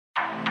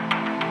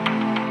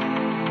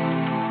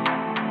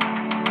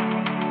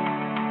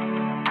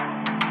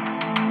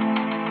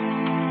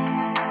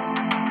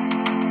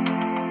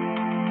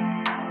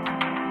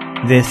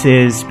This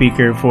is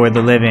Speaker for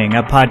the Living,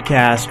 a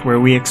podcast where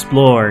we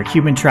explore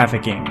human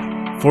trafficking,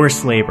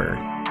 forced labor,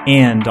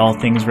 and all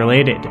things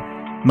related.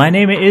 My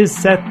name is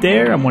Seth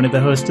Dare. I'm one of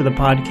the hosts of the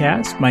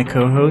podcast. My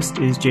co-host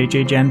is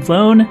JJ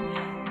Janflone.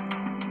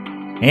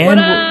 And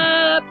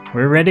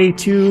we're ready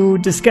to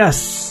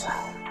discuss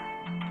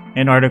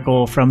an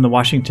article from the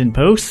Washington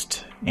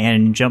Post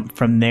and jump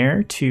from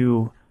there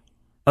to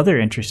other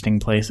interesting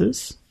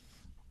places.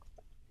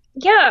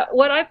 Yeah,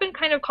 what I've been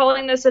kind of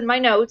calling this in my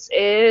notes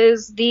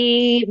is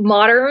the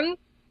modern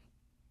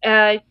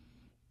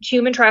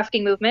human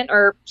trafficking movement,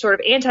 or sort of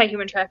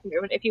anti-human trafficking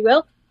movement, if you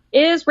will,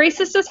 is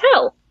racist as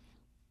hell.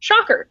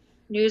 Shocker.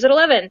 News at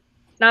 11.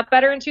 Not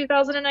better in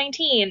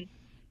 2019.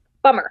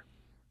 Bummer.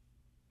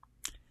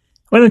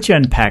 Why don't you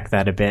unpack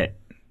that a bit?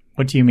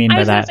 What do you mean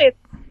by that? I was going to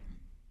say,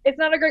 it's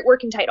not a great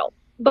working title.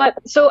 But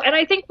and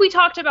I think we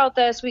talked about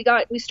this. We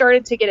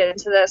started to get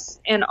into this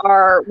in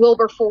our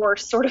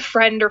Wilberforce sort of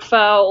friend or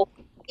foe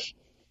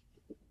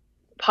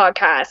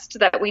podcast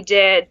that we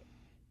did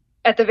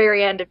at the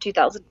very end of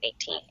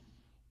 2018.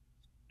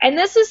 And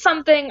this is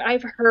something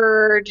I've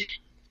heard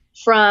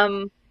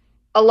from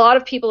a lot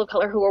of people of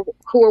color who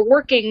are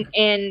working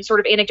in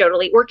sort of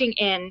anecdotally working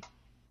in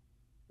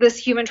this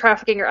human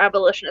trafficking or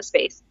abolitionist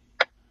space,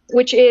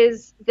 which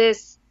is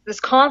this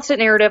constant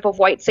narrative of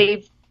white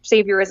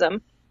saviorism.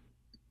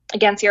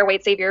 Again, see our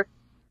White Savior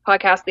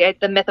podcast,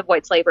 the myth of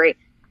white slavery,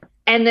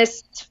 and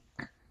this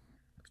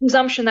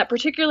presumption that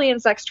particularly in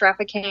sex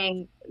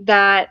trafficking,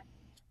 that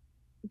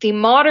the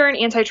modern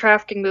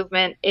anti-trafficking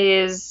movement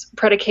is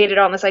predicated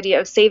on this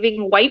idea of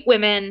saving white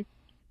women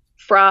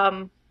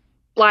from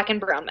black and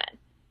brown men,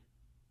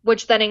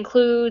 which then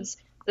includes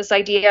this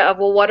idea of,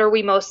 well, what are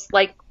we most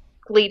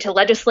likely to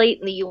legislate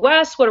in the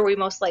U.S.? What are we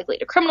most likely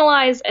to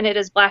criminalize? And it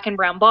is black and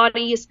brown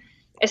bodies,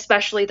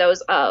 especially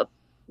those of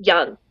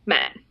young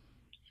men.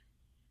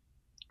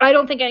 I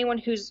don't think anyone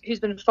who's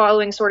been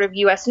following sort of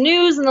U.S.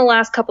 news in the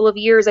last couple of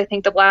years, I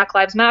think the Black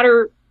Lives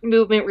Matter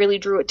movement really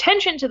drew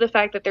attention to the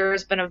fact that there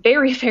has been a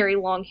very, very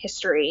long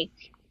history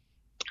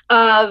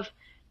of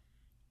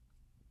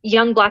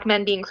young black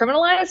men being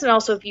criminalized and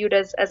also viewed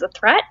as a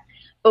threat.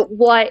 But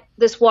what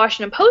this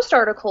Washington Post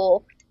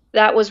article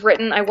that was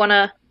written, I want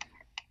to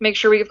make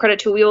sure we give credit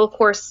to, we will of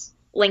course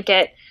link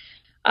it,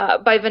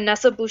 by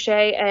Vanessa Boucher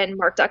and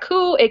Mark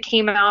Dacu. It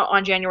came out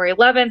on January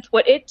 11th.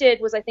 What it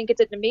did was, I think it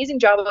did an amazing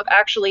job of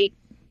actually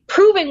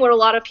proving what a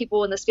lot of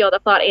people in this field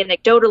have thought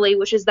anecdotally,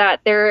 which is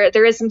that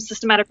there is some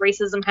systematic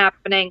racism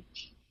happening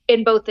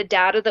in both the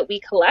data that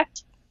we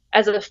collect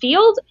as a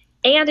field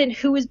and in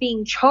who is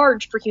being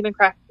charged for human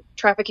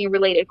trafficking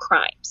related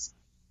crimes.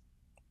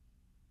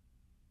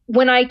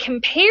 When I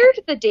compared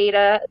the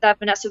data that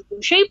Vanessa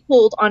Boucher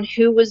pulled on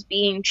who was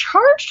being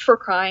charged for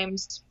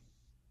crimes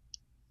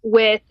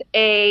with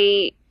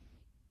a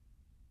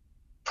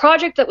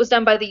project that was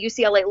done by the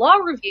UCLA Law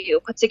Review,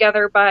 put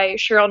together by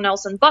Cheryl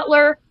Nelson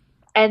Butler,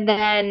 and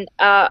then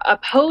a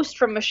post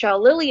from Michelle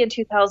Lilly in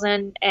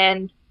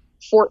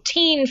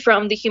 2014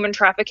 from the Human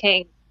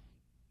Trafficking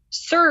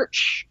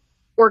Search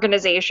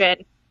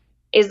organization,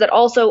 is that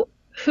also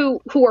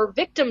who are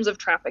victims of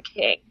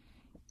trafficking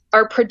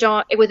are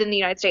within the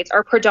United States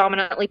are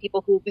predominantly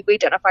people who we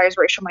identify as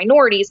racial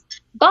minorities,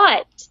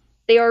 but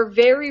they are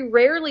very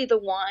rarely the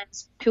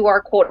ones who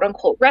are quote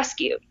unquote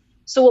rescued.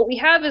 So what we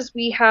have is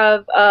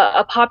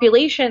a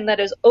population that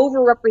is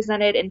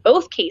overrepresented in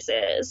both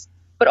cases,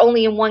 but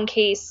only in one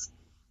case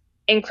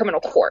in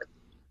criminal court.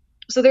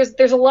 So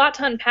there's a lot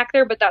to unpack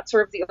there, but that's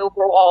sort of the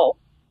overall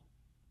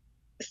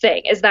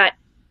thing, is that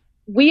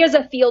we as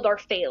a field are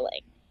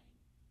failing,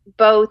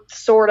 both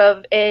sort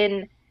of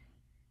in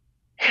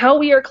how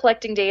we are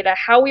collecting data,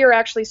 how we are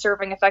actually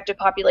serving affected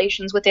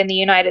populations within the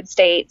United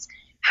States,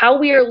 how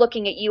we are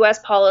looking at U.S.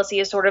 policy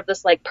as sort of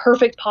this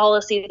perfect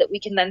policy that we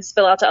can then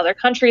spill out to other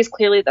countries.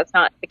 Clearly that's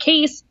not the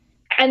case.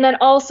 And then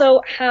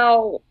also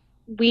how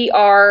we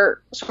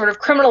are sort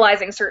of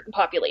criminalizing certain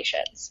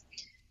populations.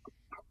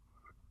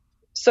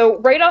 So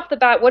right off the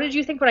bat, what did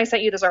you think when I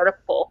sent you this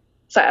article,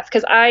 Seth?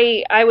 Because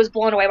I was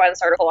blown away by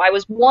this article. I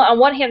was on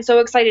one hand so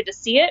excited to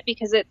see it,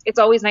 because it's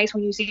always nice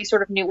when you see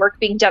sort of new work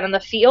being done in the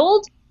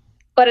field.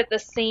 But at the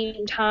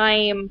same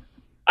time,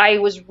 I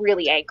was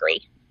really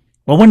angry.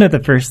 Well, one of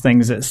the first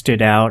things that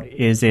stood out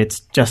is it's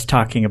just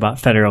talking about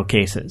federal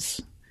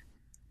cases,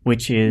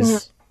 which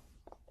is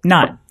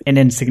not an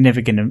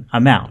insignificant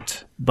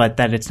amount, but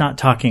that it's not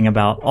talking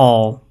about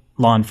all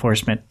law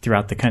enforcement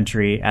throughout the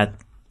country at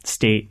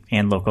state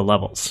and local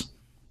levels.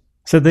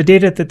 So the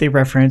data that they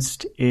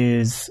referenced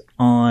is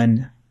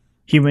on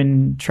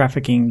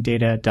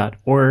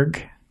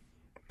humantraffickingdata.org.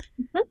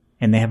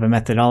 And they have a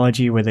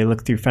methodology where they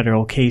look through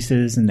federal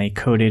cases and they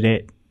coded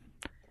it.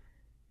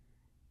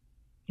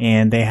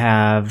 And they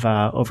have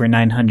over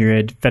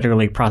 900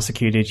 federally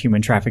prosecuted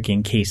human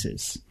trafficking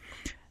cases.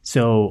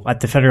 So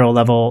at the federal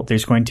level,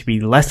 there's going to be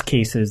less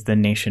cases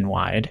than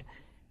nationwide.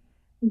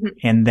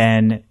 And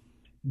then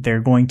they're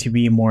going to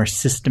be more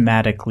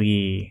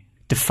systematically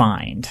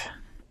defined.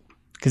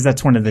 Because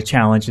that's one of the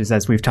challenges,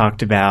 as we've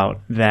talked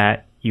about,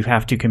 that you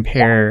have to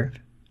compare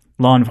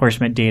law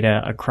enforcement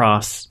data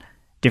across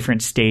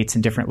different states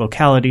and different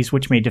localities,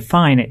 which may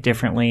define it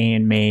differently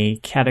and may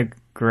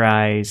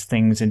categorize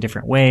things in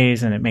different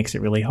ways, and it makes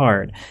it really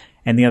hard.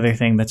 And the other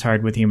thing that's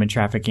hard with human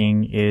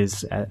trafficking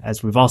is,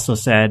 as we've also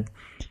said,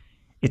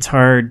 it's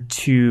hard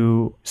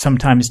to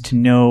sometimes to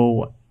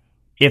know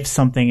if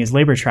something is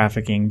labor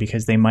trafficking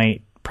because they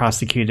might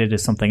prosecute it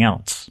as something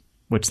else,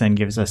 which then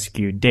gives us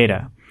skewed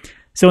data.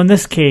 So in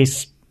this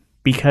case,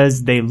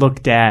 because they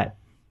looked at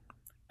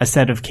a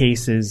set of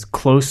cases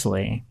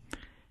closely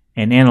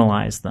and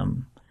analyzed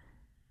them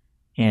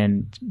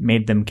and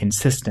made them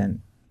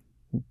consistent,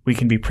 we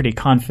can be pretty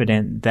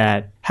confident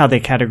that how they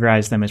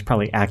categorize them is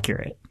probably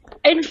accurate.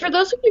 And for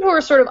those of you who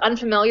are sort of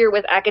unfamiliar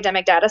with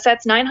academic data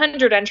sets,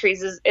 900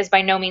 entries is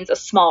by no means a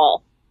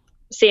small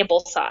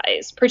sample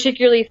size,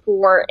 particularly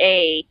for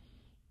a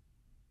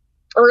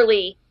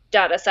early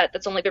data set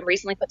that's only been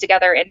recently put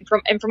together.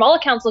 And from all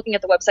accounts, looking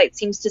at the website,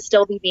 seems to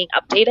still be being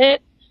updated.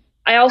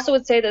 I also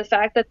would say the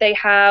fact that they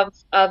have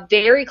a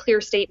very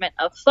clear statement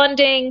of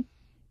funding,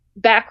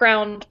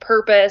 background,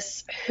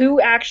 purpose, who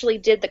actually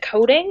did the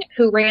coding,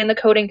 who ran the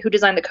coding, who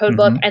designed the code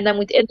book, and then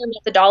within the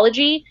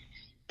methodology,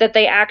 that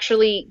they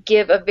actually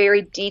give a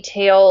very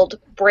detailed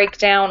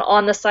breakdown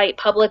on the site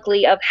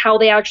publicly of how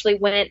they actually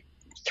went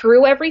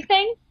through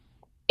everything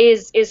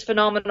is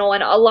phenomenal.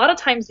 And a lot of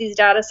times these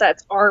data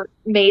sets aren't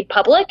made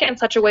public in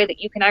such a way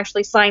that you can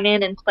actually sign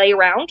in and play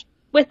around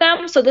with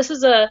them. So this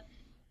is a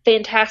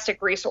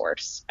fantastic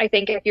resource, I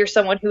think, if you're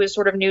someone who is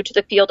sort of new to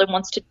the field and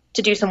wants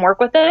to do some work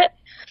with it.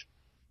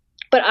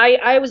 But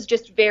I was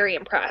just very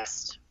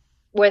impressed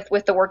with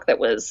the work that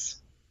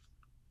was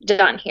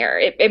done here.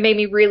 It made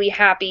me really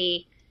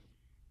happy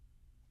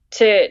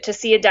to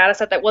see a data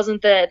set that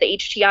wasn't the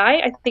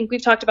HTI. I think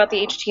we've talked about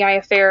the HTI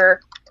a fair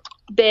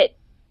bit,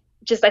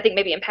 just I think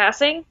maybe in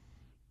passing,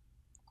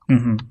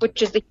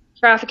 which is the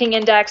Trafficking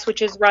Index,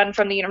 which is run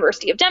from the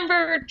University of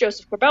Denver,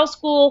 Joseph Corbell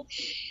School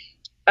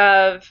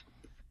of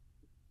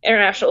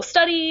International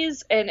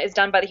Studies, and is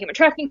done by the Human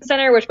Trafficking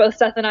Center, which both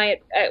Seth and I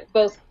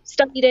both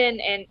studied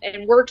in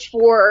and worked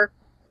for.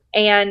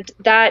 And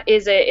that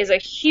is a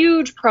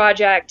huge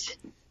project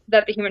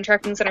that the Human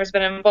Trafficking Center has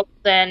been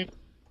involved in,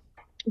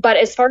 but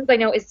as far as I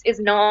know, is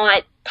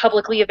not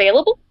publicly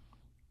available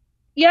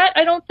yet,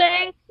 I don't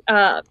think.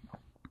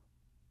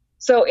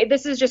 So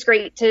this is just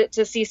great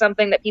to see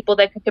something that people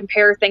that can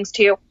compare things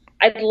to.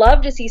 I'd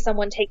love to see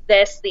someone take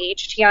this, the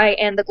HTI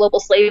and the Global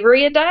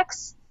Slavery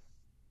Index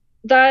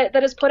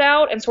that is put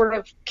out, and sort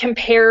of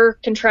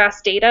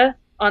contrast data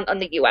on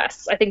the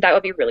U.S. I think that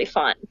would be really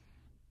fun.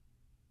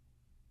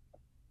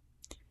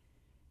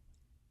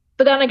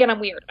 But then again, I'm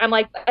weird. I'm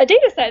like, a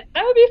data set,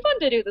 that would be fun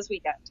to do this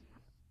weekend.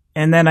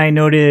 And then I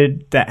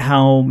noted that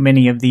how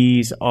many of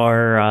these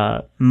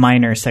are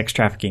minor sex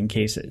trafficking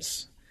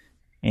cases.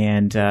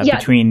 And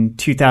between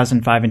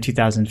 2005 and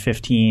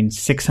 2015,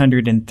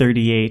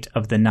 638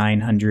 of the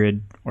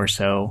 900 or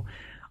so,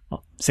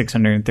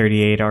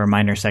 638 are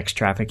minor sex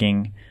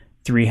trafficking,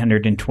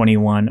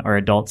 321 are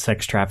adult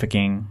sex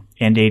trafficking,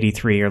 and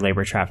 83 are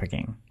labor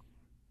trafficking.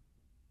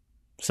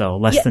 So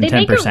less than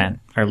 10%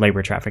 are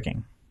labor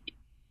trafficking.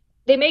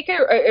 They make it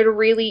a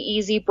really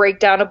easy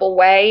breakdownable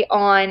way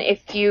on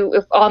if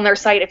on their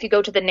site, if you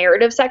go to the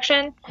narrative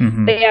section,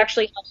 they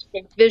actually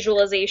have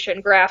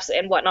visualization graphs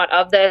and whatnot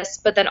of this,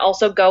 but then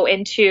also go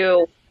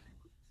into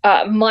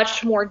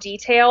much more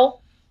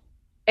detail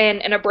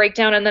and a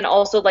breakdown, and then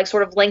also like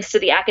sort of links to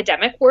the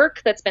academic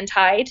work that's been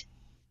tied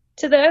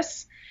to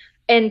this.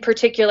 In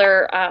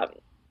particular,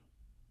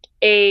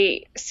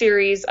 a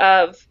series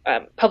of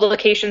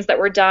publications that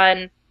were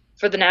done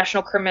for the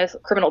National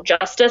Criminal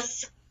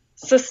Justice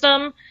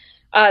System.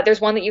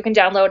 There's one that you can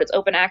download. It's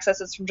open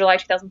access. It's from July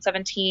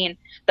 2017.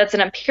 That's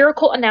an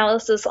empirical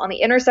analysis on the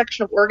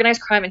intersection of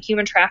organized crime and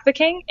human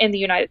trafficking in the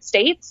United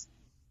States.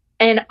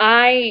 And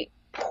I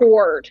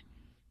pored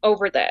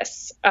over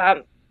this.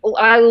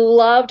 I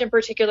loved, in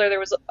particular, there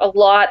was a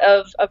lot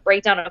of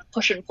breakdown of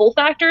push and pull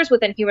factors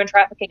within human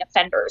trafficking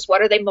offenders.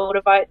 What are they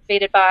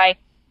motivated by?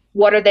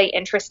 What are they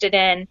interested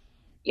in?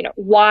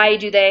 Why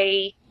do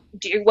they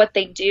do what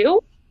they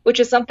do? Which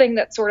is something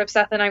that sort of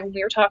Seth and I, when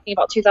we were talking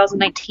about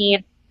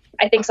 2019,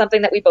 I think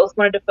something that we both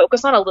wanted to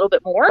focus on a little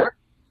bit more.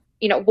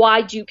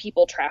 Why do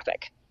people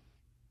traffic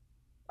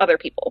other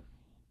people?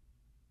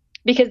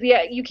 Because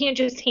you can't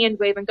just hand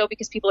wave and go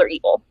because people are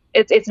evil.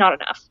 It's not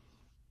enough.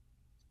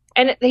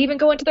 And they even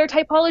go into their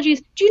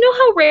typologies. Do you know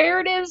how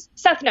rare it is?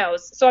 Seth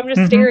knows, so I'm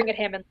just staring at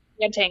him and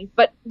ranting.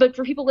 But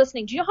for people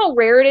listening, do you know how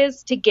rare it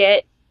is to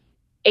get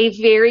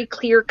a very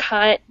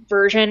clear-cut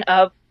version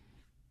of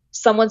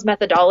someone's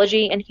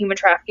methodology in human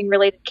trafficking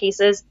related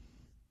cases,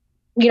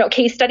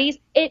 case studies?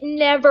 It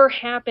never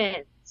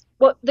happens.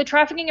 Well, the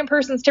Trafficking in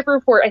Persons tip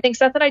report, I think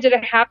Seth and I did a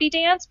happy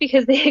dance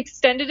because they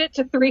extended it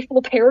to 3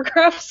 full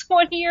paragraphs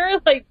one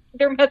year, like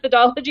their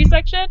methodology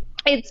section.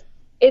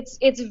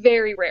 It's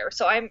very rare.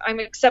 So I'm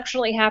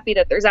exceptionally happy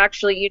that there's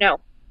actually,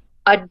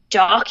 a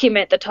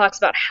document that talks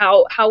about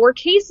how were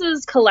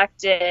cases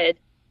collected,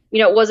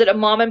 Was it a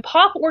mom and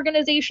pop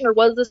organization, or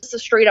was this a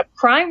straight up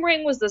crime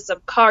ring? Was this a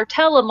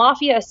cartel, a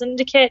mafia, a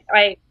syndicate?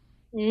 I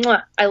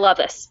love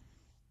this.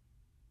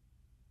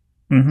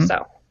 Mm-hmm.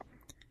 So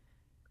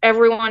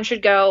everyone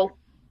should go.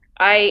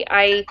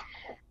 I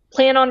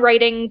plan on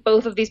writing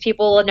both of these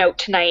people a note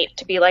tonight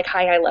to be like,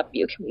 hi, I love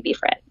you. Can we be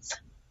friends?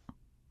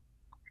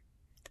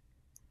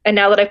 And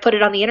now that I've put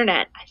it on the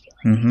internet, I feel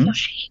like I feel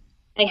shame.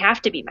 They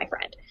have to be my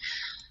friend.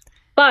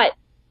 But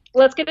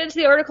let's get into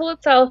the article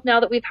itself now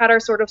that we've had our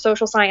sort of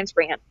social science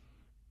rant.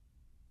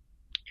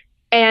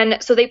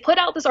 And so they put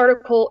out this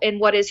article in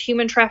what is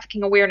Human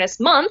Trafficking Awareness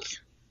Month,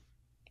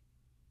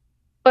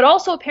 but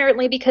also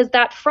apparently because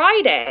that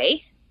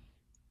Friday,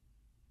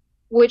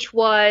 which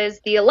was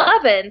the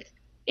 11th,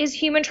 is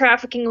Human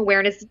Trafficking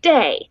Awareness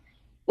Day,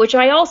 which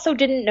I also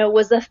didn't know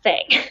was a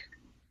thing.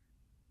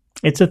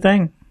 It's a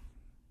thing.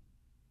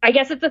 I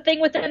guess it's a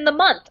thing within the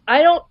month.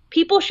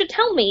 People should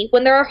tell me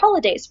when there are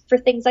holidays for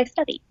things I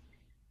study.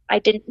 I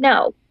didn't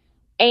know.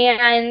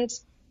 And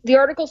the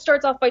article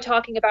starts off by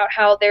talking about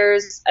how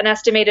there's an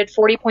estimated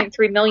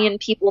 40.3 million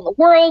people in the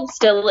world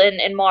still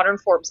in modern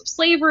forms of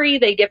slavery.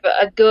 They give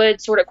a good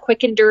sort of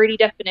quick and dirty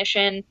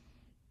definition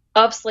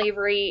of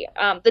slavery.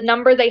 The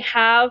number they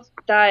have,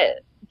 that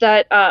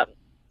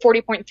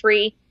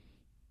 40.3,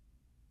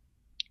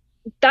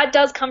 that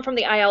does come from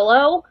the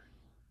ILO.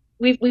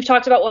 We've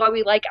talked about why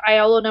we like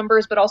ILO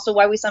numbers, but also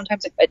why we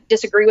sometimes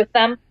disagree with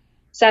them.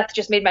 Seth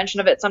just made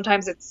mention of it.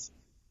 Sometimes it's,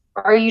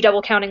 are you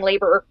double counting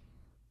labor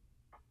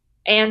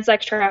and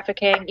sex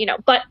trafficking?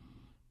 But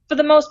for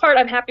the most part,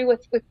 I'm happy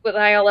with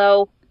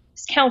ILO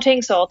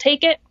counting, so I'll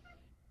take it.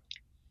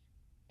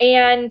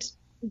 And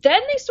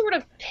then they sort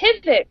of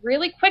pivot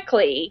really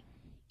quickly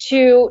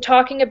to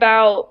talking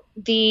about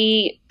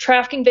the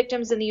trafficking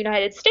victims in the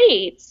United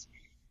States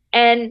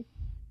and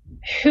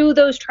who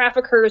those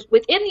traffickers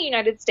within the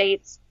United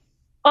States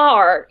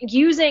are,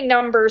 using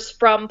numbers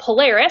from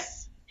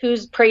Polaris,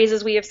 whose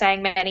praises we have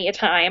sang many a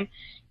time,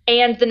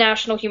 and the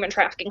National Human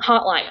Trafficking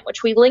Hotline,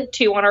 which we link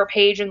to on our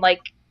page. And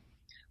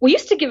we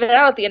used to give it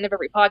out at the end of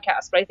every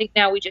podcast, but I think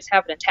now we just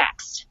have it in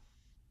text.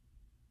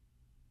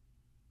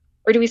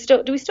 Or do we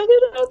still give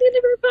it out at the end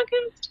of every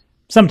podcast?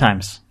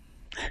 Sometimes.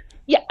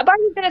 Yeah, but I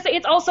was going to say,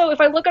 it's also, if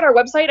I look at our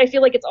website, I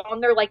feel like it's on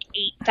there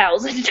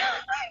 8,000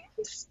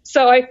 times.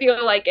 So I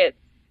feel like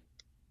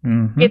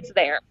it's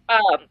there.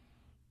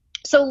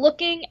 So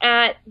looking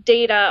at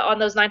data on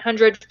those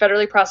 900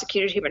 federally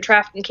prosecuted human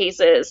trafficking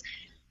cases,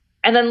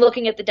 and then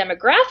looking at the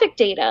demographic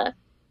data,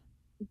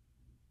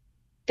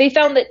 they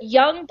found that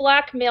young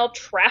Black male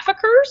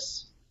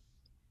traffickers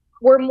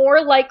were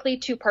more likely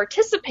to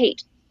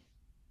participate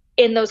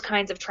in those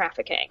kinds of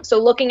trafficking. So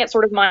looking at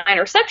sort of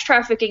minor sex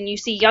trafficking, you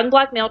see young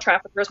Black male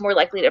traffickers more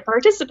likely to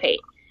participate.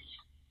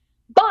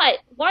 But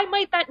why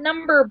might that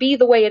number be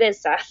the way it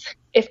is, Seth?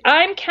 If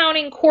I'm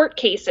counting court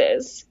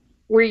cases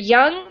where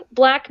young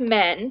Black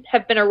men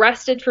have been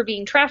arrested for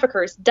being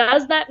traffickers,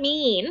 does that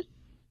mean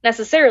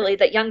necessarily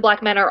that young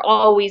Black men are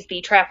always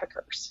the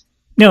traffickers?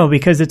 No,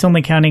 because it's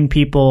only counting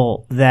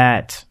people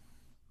that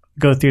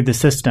go through the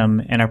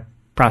system and are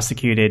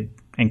prosecuted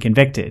and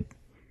convicted.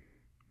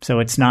 So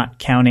it's not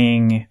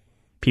counting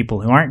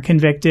people who aren't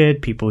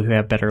convicted, people who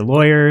have better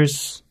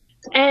lawyers.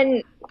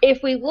 And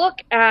if we look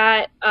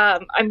at,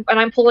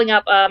 I'm pulling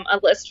up a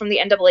list from the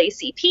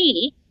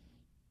NAACP,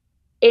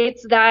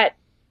 it's that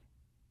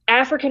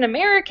African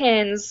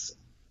Americans,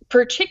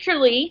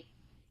 particularly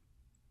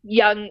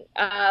young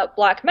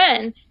Black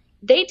men,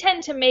 they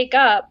tend to make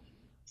up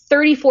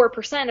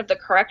 34% of the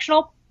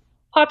correctional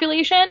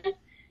population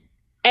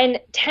and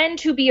tend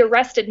to be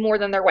arrested more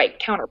than their white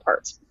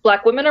counterparts.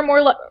 Black women are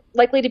more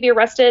likely to be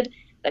arrested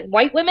than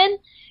white women,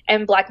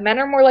 and Black men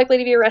are more likely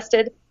to be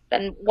arrested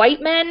than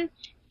white men.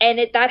 And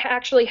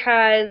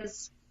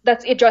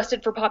that's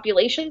adjusted for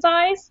population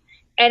size.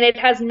 And it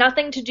has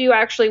nothing to do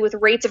actually with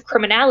rates of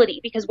criminality,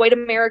 because white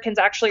Americans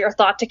actually are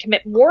thought to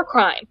commit more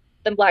crime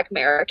than Black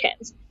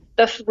Americans.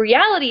 The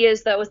reality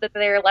is, though, is that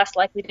they're less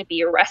likely to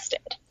be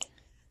arrested.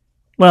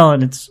 Well,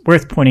 and it's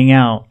worth pointing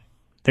out,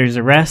 there's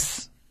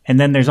arrests, and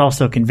then there's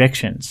also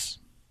convictions.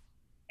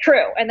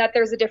 True, and that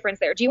there's a difference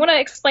there. Do you want to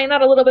explain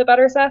that a little bit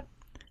better, Seth?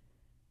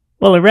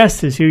 Well,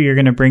 arrest is who you're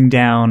going to bring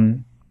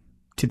down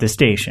to the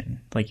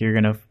station. You're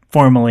going to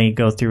formally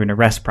go through an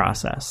arrest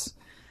process.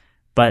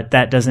 But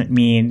that doesn't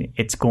mean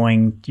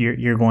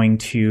you're going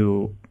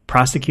to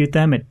prosecute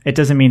them. It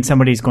doesn't mean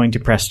somebody's going to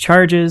press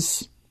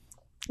charges.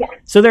 Yeah.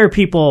 So there are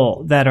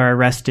people that are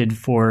arrested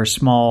for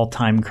small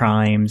time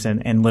crimes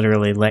and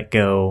literally let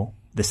go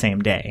the same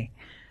day.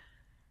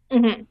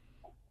 Mm-hmm.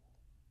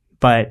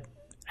 But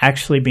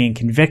actually being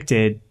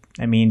convicted,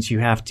 that means you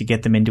have to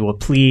get them into a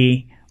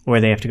plea or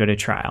they have to go to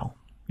trial,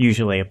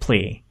 usually a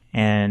plea.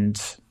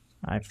 And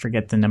I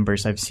forget the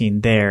numbers I've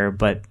seen there,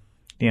 but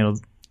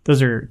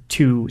those are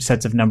two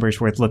sets of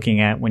numbers worth looking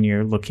at when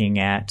you're looking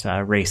at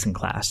race and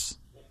class.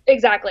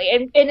 Exactly.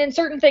 And in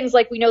certain things,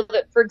 we know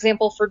that, for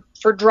example,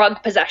 for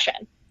drug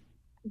possession,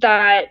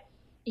 that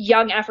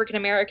young African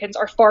Americans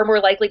are far more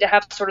likely to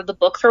have sort of the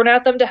book thrown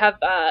at them, to have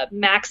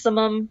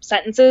maximum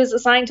sentences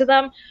assigned to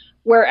them,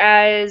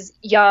 whereas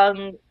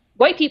young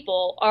white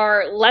people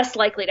are less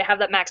likely to have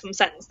that maximum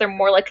sentence. They're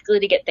more likely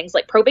to get things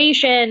like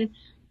probation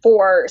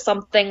for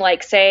something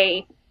like,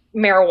 say,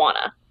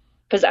 marijuana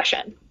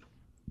possession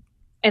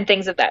and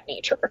things of that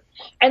nature.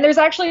 And there's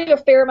actually a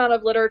fair amount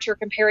of literature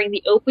comparing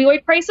the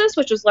opioid crisis,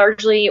 which was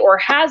largely, or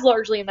has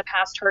largely in the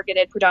past,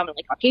 targeted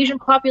predominantly Caucasian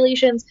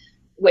populations,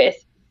 with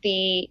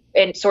the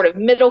in sort of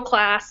middle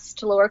class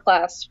to lower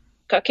class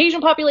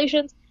Caucasian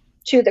populations,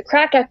 to the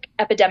crack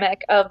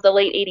epidemic of the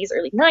late 80s,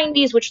 early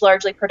 90s, which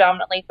largely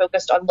predominantly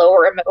focused on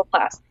lower and middle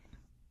class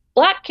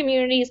Black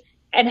communities,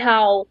 and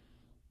how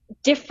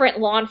different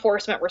law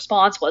enforcement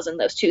response was in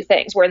those two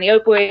things. Where in the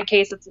opioid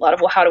case, it's a lot of,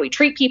 well, how do we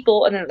treat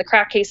people? And then in the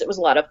crack case, it was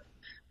a lot of,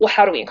 well,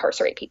 how do we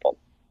incarcerate people?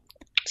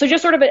 So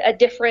just sort of a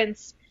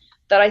difference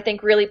that I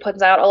think really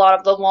puts out a lot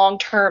of the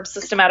long-term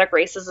systematic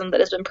racism that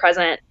has been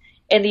present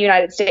in the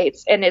United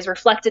States and is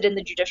reflected in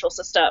the judicial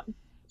system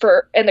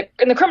in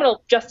the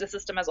criminal justice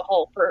system as a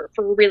whole for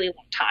a really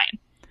long time.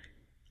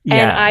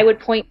 Yeah. And I would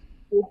point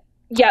to,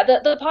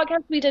 the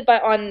podcast we did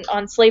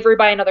on Slavery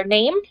by Another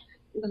Name,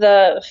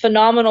 the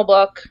phenomenal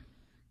book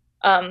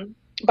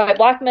by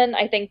Blackman,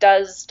 I think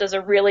does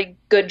a really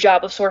good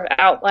job of sort of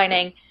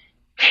outlining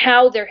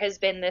how there has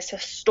been this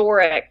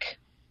historic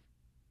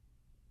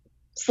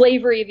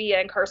slavery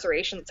via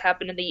incarceration that's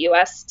happened in the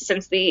U.S.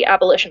 since the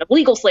abolition of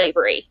legal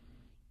slavery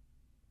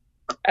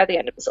at the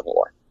end of the Civil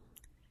War.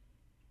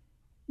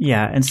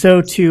 Yeah, and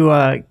so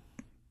to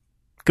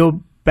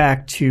go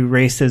back to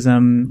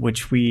racism,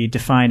 which we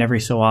define every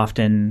so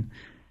often,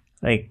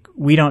 like,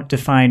 we don't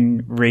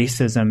define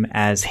racism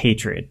as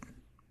hatred.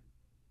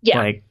 Yeah.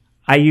 Like,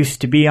 I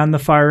used to be on the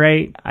far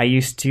right. I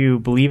used to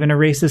believe in a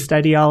racist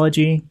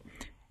ideology.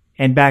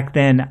 And back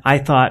then I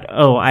thought,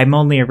 oh, I'm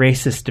only a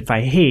racist if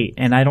I hate,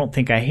 and I don't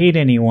think I hate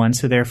anyone,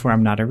 so therefore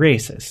I'm not a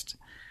racist.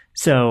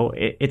 So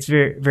it's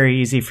very,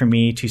 very easy for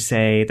me to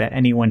say that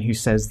anyone who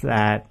says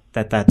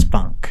that's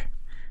bunk.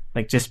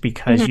 Like, just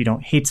because you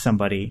don't hate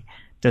somebody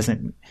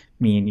doesn't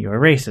mean you're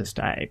a racist.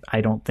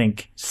 I don't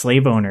think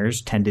slave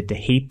owners tended to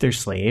hate their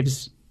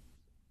slaves.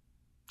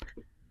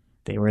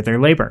 They were their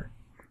labor.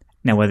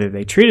 Now, whether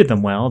they treated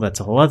them well, that's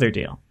a whole other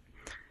deal.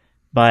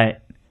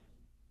 But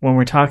when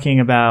we're talking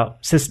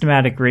about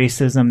systematic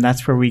racism,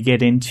 that's where we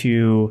get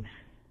into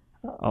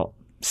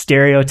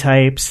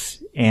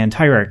stereotypes and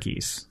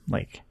hierarchies,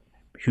 like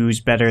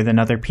who's better than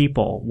other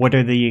people? What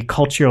are the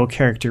cultural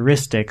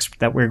characteristics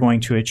that we're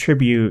going to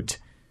attribute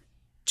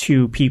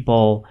to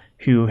people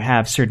who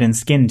have certain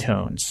skin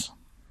tones?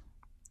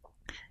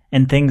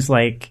 And things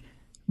like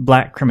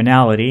Black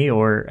criminality,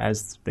 or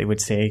as they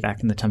would say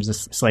back in the times of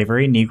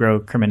slavery,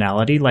 Negro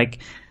criminality, like,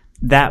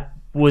 that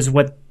was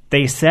what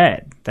they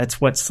said.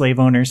 That's what slave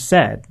owners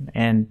said.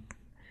 And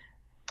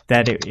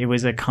that it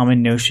was a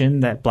common notion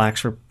that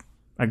Blacks were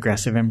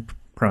aggressive and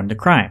prone to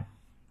crime.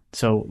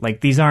 So,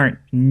 like, these aren't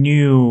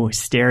new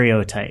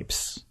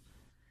stereotypes,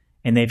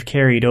 and they've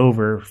carried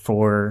over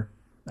for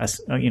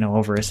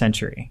over a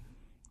century.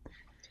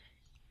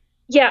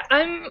 Yeah,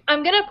 I'm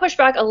gonna push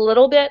back a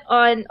little bit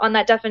on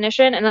that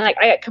definition, and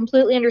I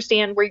completely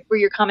understand where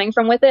you're coming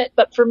from with it.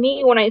 But for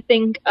me, when I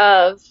think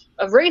of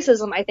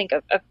racism, I think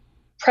of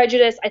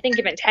prejudice. I think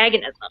of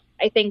antagonism.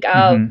 I think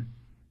of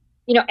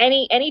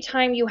any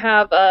time you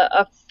have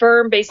a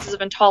firm basis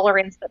of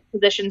intolerance that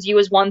positions you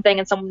as one thing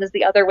and someone as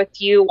the other,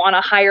 with you on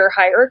a higher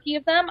hierarchy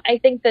of them. I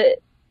think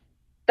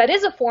that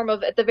is a form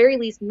of, at the very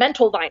least,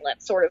 mental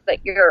violence, sort of,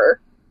 that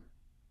you're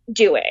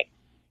doing,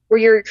 where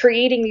you're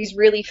creating these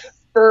really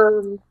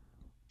firm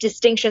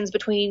distinctions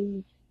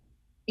between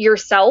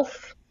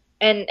yourself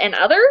and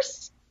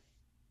others.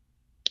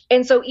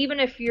 And so even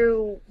if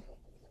you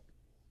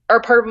are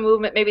part of a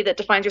movement maybe that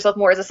defines yourself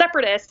more as a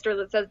separatist, or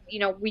that says,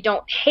 we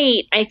don't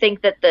hate, I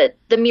think that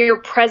the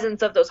mere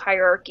presence of those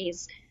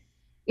hierarchies,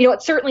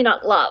 it's certainly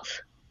not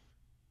love.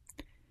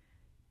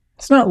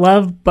 It's not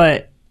love,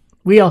 but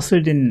we also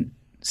didn't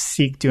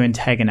seek to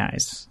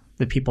antagonize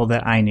the people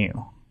that I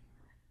knew.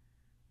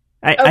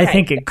 I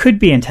think it could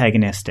be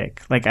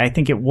antagonistic. Like, I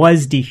think it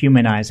was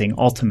dehumanizing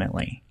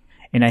ultimately.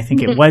 And I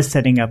think it was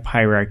setting up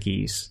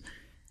hierarchies,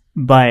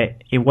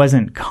 but it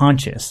wasn't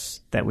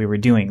conscious that we were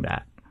doing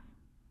that.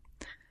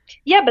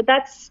 Yeah, but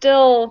that's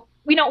still,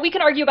 we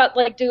can argue about,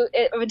 like,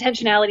 of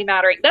intentionality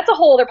mattering. That's a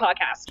whole other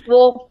podcast.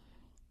 We'll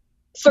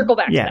circle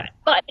back to that.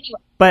 But anyway.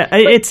 But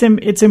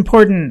it's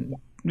important,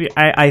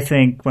 I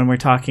think, when we're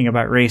talking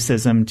about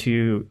racism,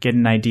 to get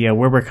an idea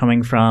where we're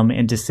coming from,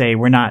 and to say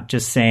we're not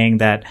just saying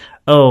that,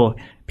 oh,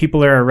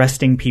 people are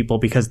arresting people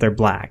because they're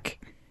Black.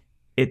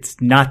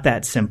 It's not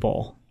that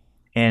simple.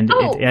 And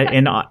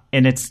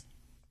and it's,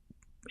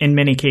 in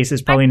many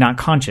cases, probably not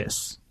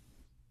conscious.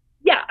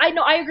 Yeah,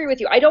 I agree with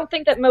you. I don't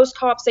think that most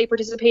cops, say,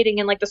 participating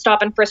in, like, the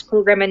stop and frisk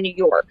program in New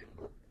York,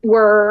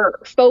 were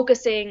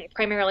focusing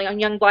primarily on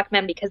young Black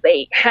men because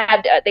they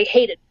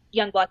hated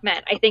young Black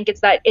men. I think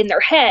it's that in their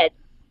head,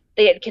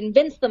 they had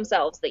convinced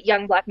themselves that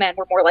young Black men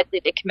were more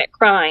likely to commit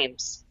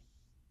crimes,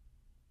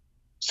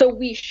 so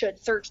we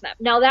should search them.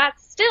 Now,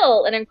 that's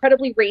still an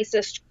incredibly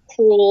racist,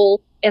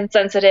 cruel,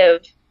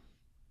 insensitive,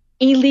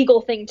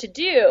 illegal thing to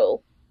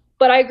do.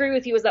 But I agree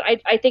with you is that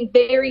I think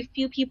very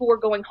few people were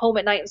going home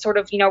at night and sort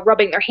of,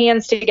 rubbing their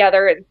hands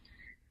together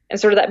and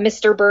sort of that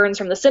Mr. Burns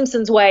from The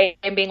Simpsons way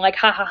and being like,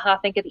 ha ha ha,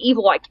 think of the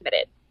evil I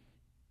committed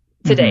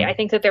today. I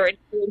think that their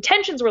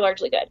intentions were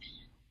largely good.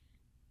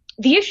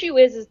 The issue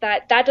is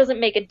that doesn't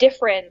make a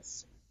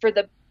difference for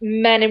the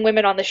men and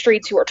women on the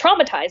streets who are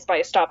traumatized by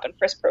a stop and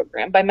frisk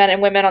program, by men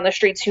and women on the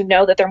streets who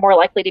know that they're more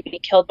likely to be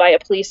killed by a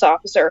police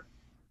officer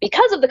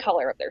because of the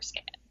color of their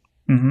skin.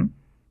 Mm-hmm.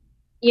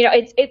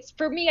 It's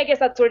for me, I guess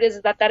that's what it is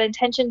that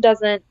intention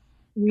doesn't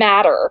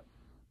matter.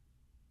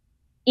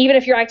 Even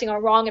if you're acting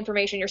on wrong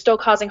information, you're still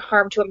causing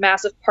harm to a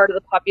massive part of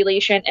the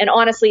population. And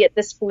honestly, at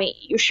this point,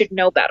 you should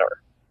know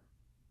better.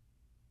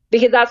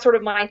 Because that's sort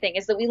of my thing,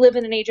 is that we live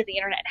in an age of the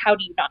internet. How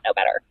do you not know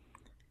better?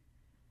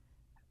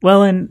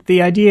 Well, and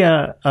the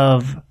idea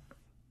of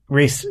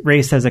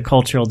race as a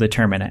cultural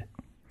determinant,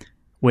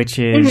 which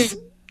is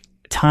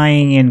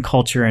tying in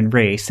culture and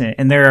race.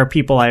 And there are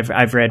people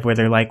I've read where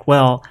they're like,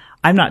 well,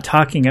 I'm not a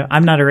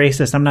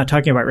racist. I'm not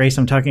talking about race.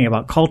 I'm talking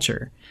about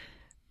culture.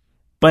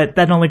 But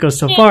that only goes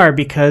so far,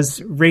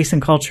 because race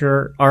and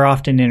culture are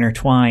often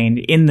intertwined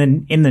in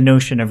the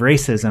notion of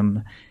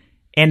racism.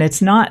 And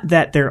it's not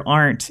that there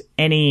aren't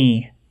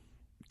any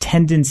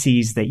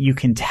tendencies that you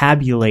can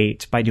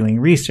tabulate by doing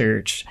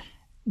research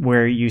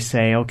where you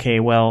say, okay,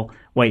 well,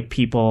 white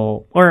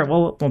people, or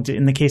well,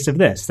 in the case of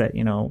this, that,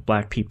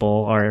 black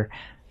people are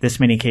this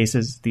many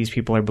cases, these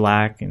people are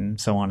black, and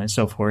so on and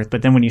so forth.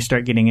 But then when you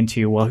start getting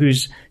into, well,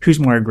 who's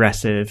more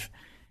aggressive,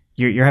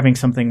 you're having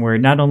something where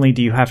not only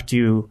do you have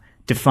to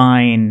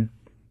define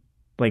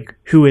like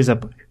who is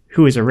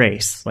a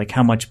race, like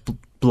how much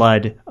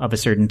blood of a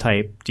certain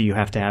type do you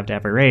have to have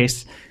a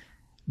race,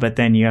 but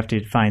then you have to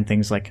define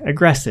things like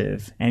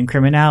aggressive and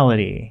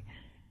criminality.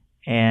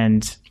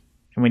 And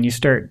when you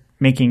start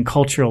making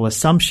cultural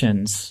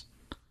assumptions,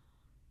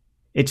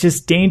 it's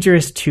just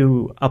dangerous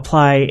to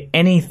apply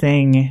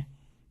anything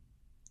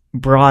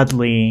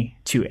broadly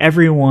to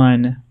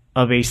everyone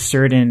of a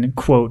certain,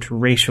 quote,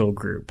 racial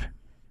group.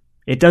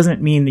 It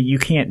doesn't mean that you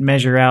can't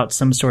measure out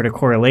some sort of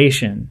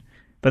correlation,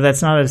 but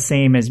that's not the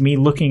same as me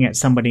looking at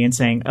somebody and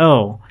saying,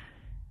 oh,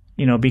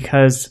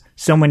 because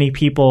so many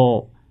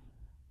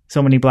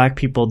black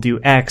people do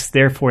X,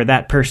 therefore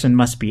that person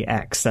must be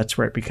X. That's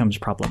where it becomes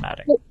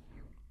problematic.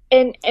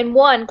 And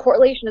one,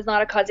 correlation is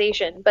not a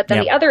causation, but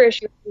then the other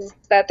issue is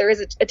that there is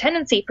a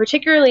tendency,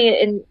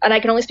 particularly and I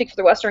can only speak for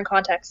the Western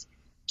context,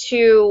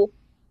 to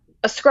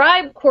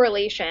ascribe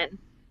correlation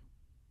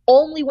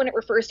only when it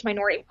refers to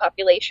minority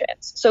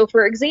populations. So,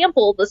 for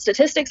example, the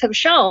statistics have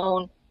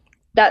shown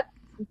that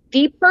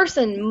the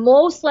person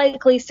most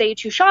likely, say,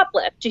 to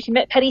shoplift, to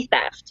commit petty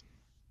theft,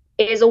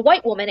 is a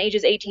white woman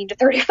ages 18 to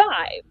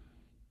 35.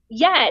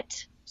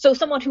 Yet, so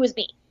someone who is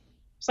me,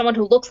 someone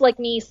who looks like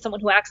me, someone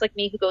who acts like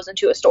me, who goes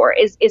into a store,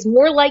 is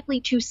more likely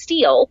to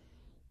steal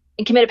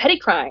and commit a petty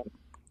crime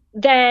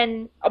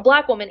than a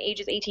black woman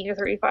ages 18 to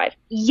 35.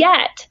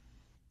 Yet,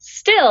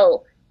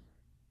 still,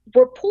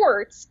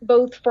 reports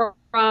both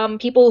from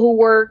people who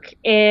work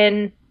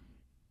in,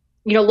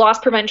 loss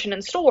prevention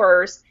in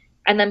stores,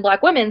 and then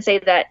black women say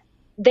that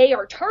they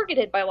are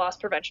targeted by loss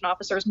prevention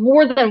officers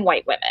more than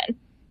white women,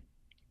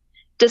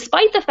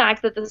 despite the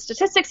fact that the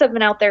statistics have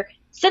been out there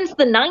since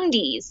the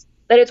 90s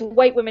that it's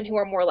white women who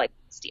are more likely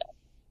to steal.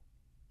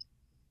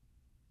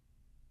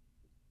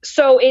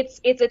 So it's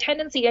a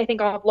tendency, I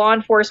think, of law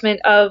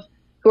enforcement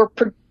who are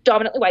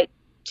predominantly white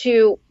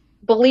to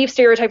believe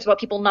stereotypes about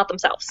people not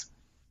themselves,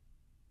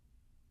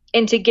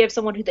 and to give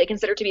someone who they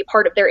consider to be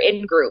part of their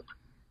in-group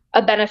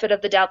a benefit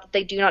of the doubt that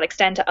they do not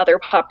extend to other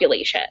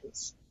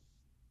populations.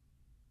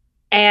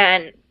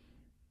 And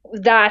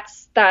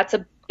that's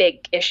a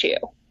big issue.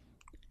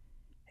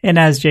 And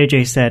as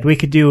JJ said, we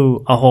could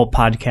do a whole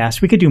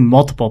podcast. We could do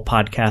multiple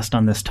podcasts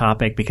on this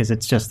topic because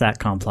it's just that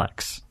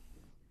complex.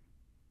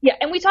 Yeah,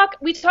 and we talk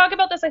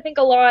about this, I think,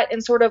 a lot in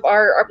sort of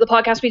the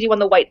podcast we do on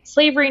the white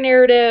slavery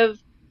narrative.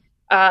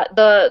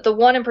 The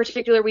one in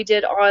particular we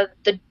did on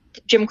the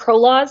Jim Crow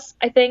laws,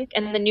 I think,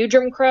 and the new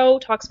Jim Crow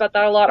talks about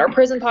that a lot. Our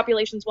prison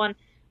populations one.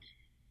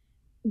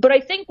 But I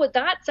think what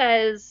that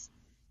says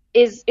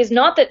is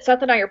not that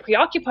Seth and I are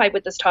preoccupied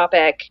with this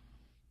topic,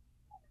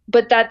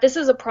 but that this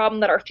is a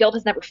problem that our field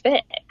has never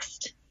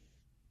fixed.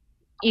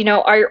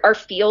 Our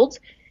field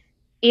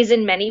is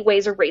in many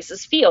ways a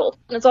racist field,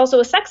 and it's also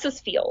a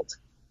sexist field,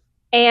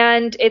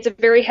 and it's a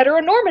very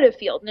heteronormative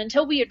field. And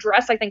until we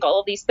address, I think,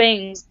 all of these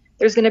things,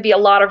 there's going to be a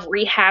lot of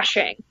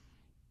rehashing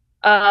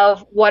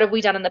of what have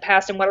we done in the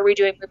past and what are we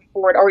doing moving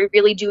forward. Are we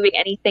really doing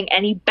anything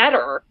any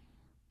better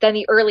than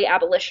the early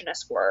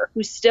abolitionists were,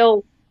 who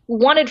still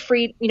wanted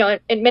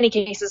in many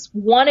cases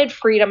wanted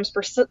freedoms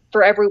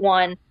for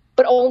everyone,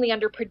 but only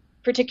under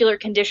particular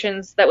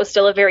conditions that was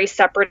still a very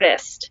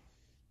separatist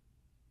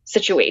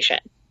situation.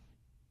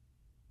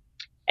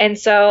 And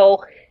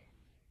so,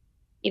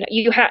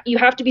 you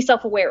have to be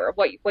self-aware of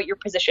what your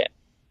position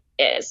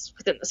is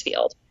within this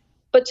field.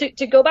 But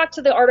to go back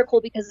to the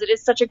article, because it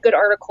is such a good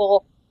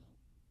article,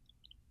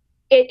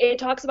 it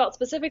talks about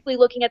specifically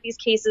looking at these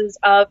cases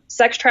of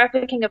sex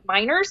trafficking of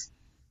minors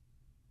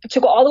to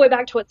go all the way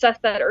back to what Seth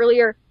said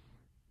earlier,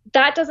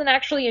 that doesn't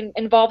actually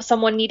involve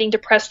someone needing to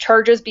press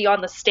charges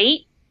beyond the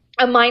state.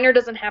 A minor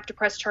doesn't have to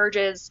press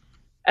charges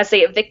as,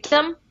 say, a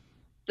victim.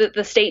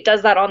 The state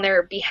does that on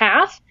their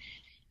behalf.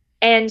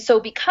 And so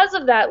because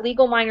of that,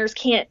 legal minors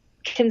can't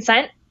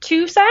consent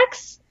to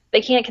sex.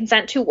 They can't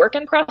consent to work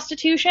in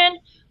prostitution.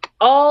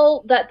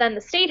 All that then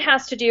the state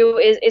has to do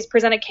is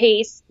present a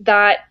case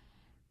that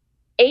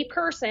a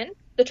person,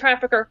 the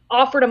trafficker,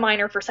 offered a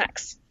minor for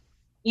sex.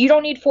 You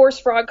don't need force,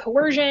 fraud,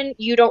 coercion.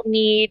 You don't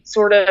need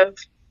sort of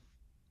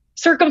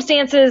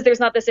circumstances. There's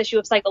not this issue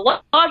of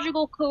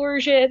psychological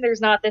coercion.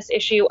 There's not this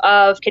issue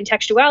of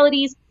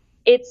contextualities.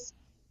 It's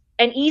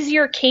an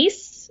easier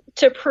case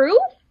to prove,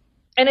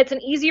 and it's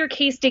an easier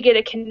case to get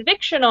a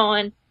conviction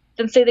on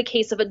than, say, the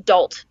case of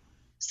adult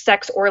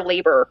sex or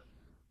labor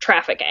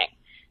trafficking.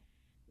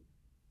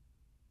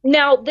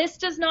 Now, this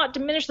does not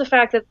diminish the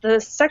fact that the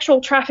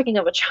sexual trafficking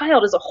of a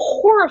child is a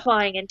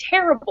horrifying and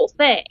terrible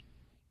thing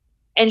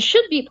and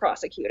should be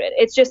prosecuted.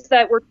 It's just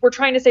that we're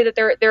trying to say that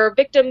there are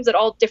victims at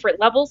all different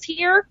levels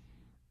here.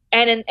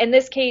 And in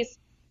this case,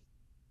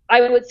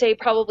 I would say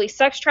probably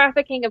sex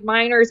trafficking of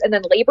minors and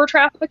then labor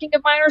trafficking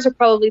of minors are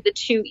probably the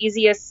two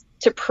easiest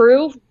to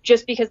prove,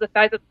 just because the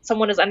fact that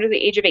someone is under the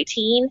age of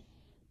 18,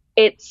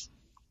 it's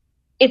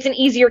an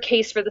easier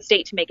case for the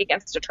state to make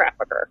against a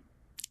trafficker.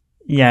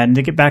 Yeah, and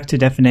to get back to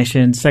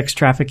definition, sex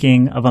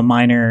trafficking of a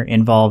minor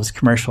involves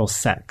commercial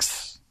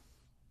sex,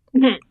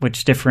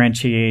 which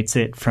differentiates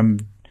it from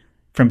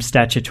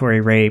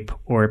statutory rape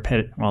or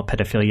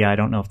pedophilia. I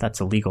don't know if that's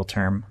a legal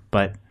term,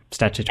 but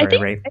statutory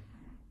rape.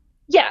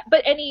 Yeah,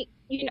 but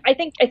I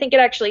think it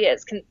actually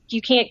is.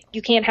 You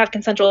can't have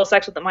consensual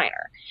sex with a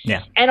minor.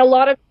 Yeah. And a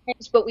lot of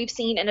times what we've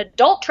seen in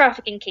adult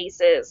trafficking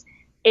cases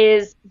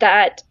is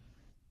that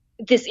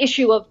this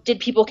issue of did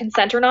people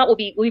consent or not will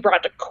be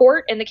brought to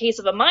court. In the case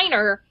of a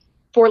minor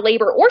for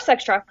labor or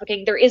sex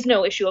trafficking, there is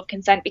no issue of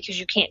consent because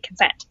you can't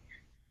consent.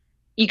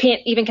 You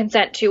can't even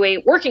consent to a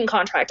working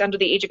contract under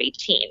the age of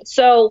 18.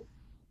 So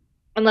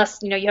unless,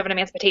 you have an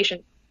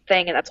emancipation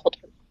thing, and that's a whole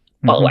different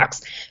ball of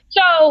wax.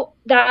 So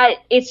that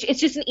it's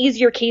just an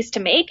easier case to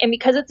make. And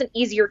because it's an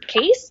easier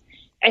case,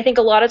 I think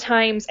a lot of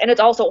times, and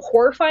it's also a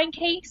horrifying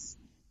case,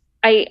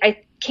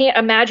 I can't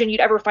imagine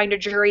you'd ever find a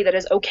jury that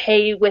is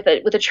okay with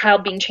a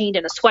child being chained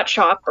in a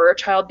sweatshop or a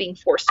child being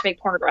forced to make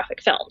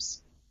pornographic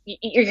films.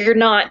 You're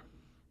not.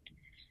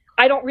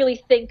 I don't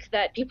really think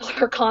that people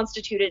are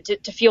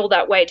constituted to feel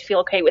that way, to feel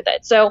okay with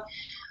it. So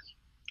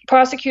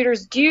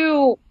prosecutors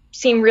do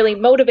seem really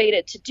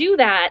motivated to do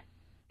that.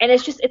 And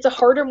it's a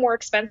harder, more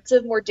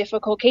expensive, more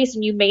difficult case,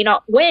 and you may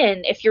not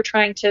win if you're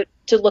trying to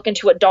look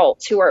into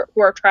adults who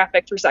are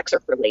trafficked for sex or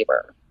for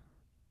labor.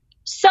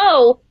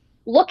 So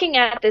looking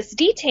at this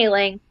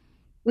detailing,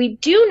 we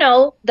do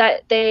know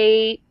that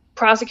they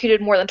prosecuted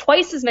more than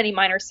twice as many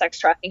minor sex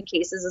trafficking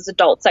cases as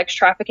adult sex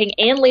trafficking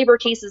and labor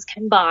cases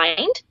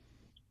combined.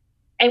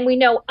 And we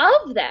know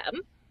of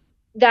them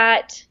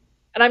that,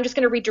 and I'm just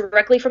going to read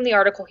directly from the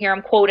article here,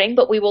 I'm quoting,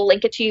 but we will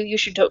link it to you. You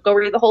should go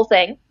read the whole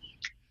thing.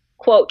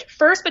 Quote,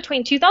 first,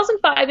 between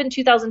 2005 and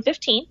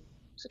 2015,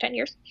 so 10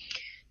 years,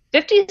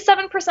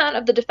 57%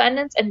 of the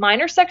defendants in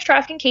minor sex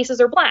trafficking cases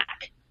are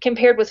Black,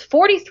 compared with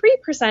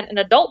 43% in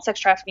adult sex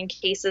trafficking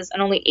cases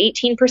and only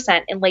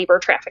 18% in labor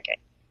trafficking.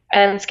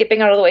 And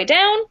skipping all the way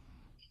down,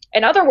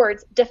 in other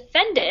words,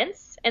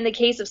 defendants in the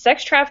case of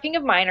sex trafficking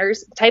of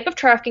minors, the type of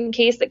trafficking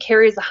case that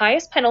carries the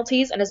highest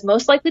penalties and is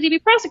most likely to be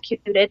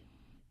prosecuted,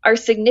 are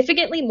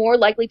significantly more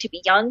likely to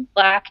be young,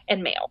 Black,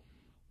 and male.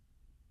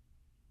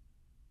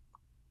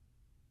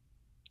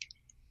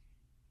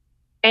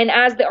 And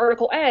as the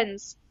article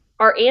ends,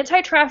 our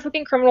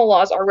anti-trafficking criminal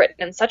laws are written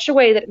in such a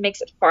way that it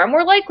makes it far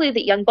more likely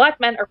that young Black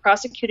men are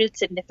prosecuted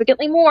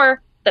significantly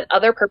more than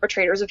other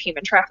perpetrators of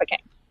human trafficking.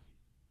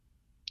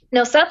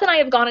 Now, Seth and I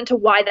have gone into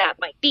why that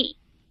might be.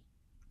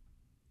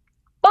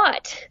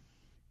 But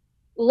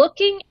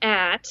looking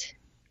at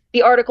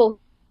the article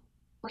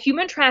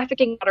Human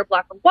Trafficking, Not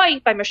Black or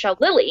White by Michelle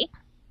Lilly,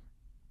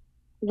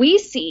 we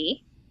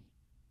see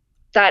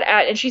that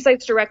and she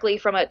cites directly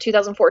from a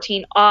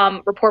 2014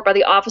 report by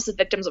the Office of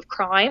Victims of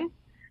Crime.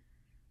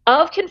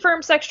 Of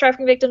confirmed sex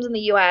trafficking victims in the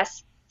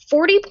U.S.,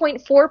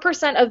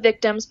 40.4% of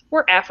victims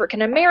were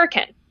African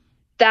American.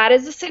 That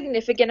is a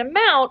significant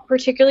amount,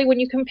 particularly when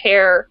you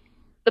compare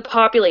the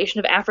population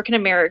of African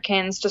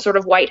Americans to sort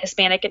of white,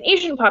 Hispanic, and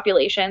Asian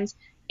populations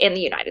in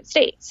the United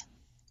States.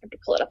 I have to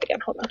pull it up again.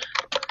 Hold on.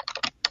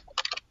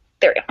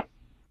 There we go.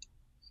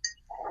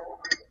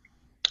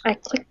 I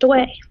clicked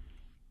away.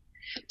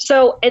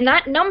 So, and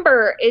that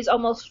number is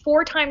almost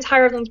 4 times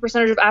higher than the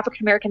percentage of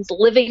African Americans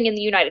living in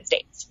the United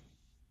States.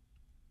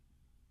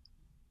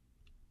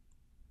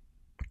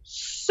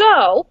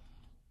 So,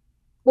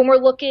 when we're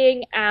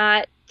looking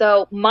at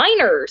the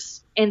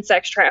minors in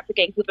sex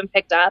trafficking who've been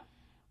picked up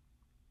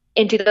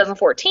in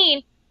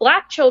 2014,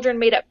 Black children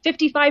made up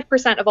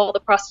 55% of all the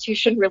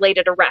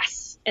prostitution-related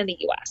arrests in the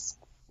U.S.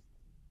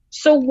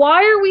 So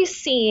why are we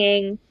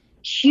seeing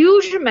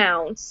huge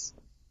amounts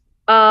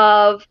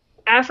of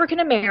African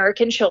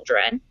American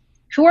children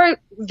who are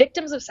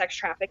victims of sex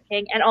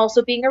trafficking and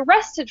also being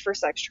arrested for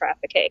sex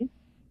trafficking.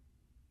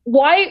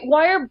 Why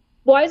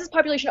is this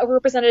population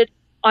overrepresented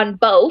on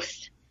both?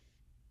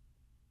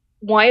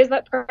 Why is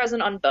that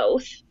present on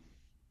both?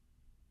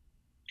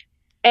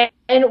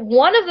 And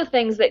one of the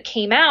things that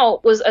came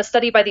out was a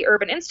study by the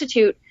Urban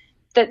Institute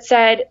that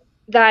said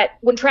that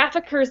when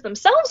traffickers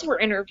themselves were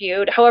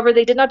interviewed, however,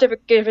 they did not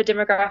give a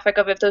demographic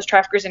of if those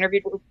traffickers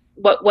interviewed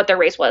what their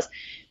race was.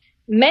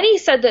 Many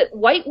said that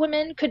white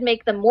women could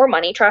make them more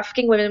money,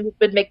 trafficking women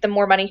would make them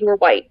more money who were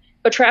white,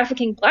 but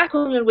trafficking black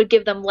women would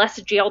give them less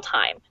jail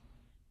time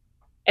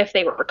if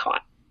they were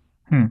caught.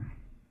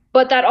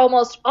 But that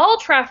almost all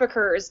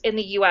traffickers in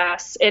the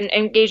U.S.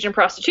 engaged in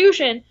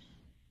prostitution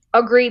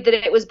agreed that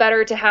it was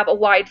better to have a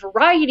wide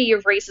variety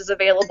of races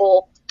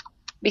available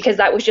because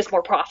that was just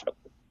more profitable.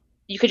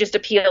 You could just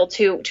appeal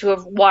to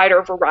a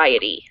wider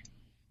variety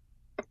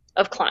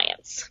of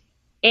clients.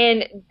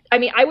 And I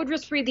mean, I would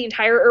just read the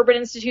entire Urban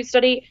Institute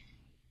study.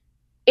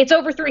 It's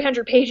over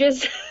 300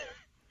 pages.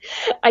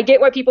 I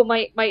get why people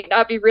might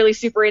not be really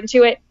super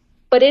into it,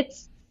 but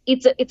it's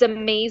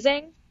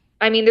amazing.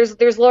 I mean,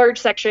 there's large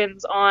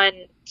sections on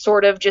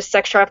sort of just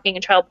sex trafficking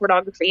and child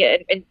pornography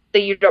and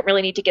that you don't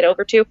really need to get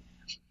over to.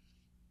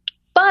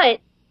 But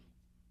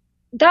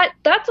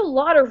that's a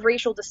lot of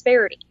racial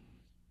disparity,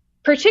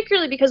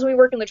 particularly because when we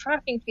work in the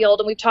trafficking field,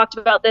 and we've talked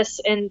about this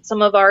in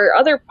some of our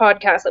other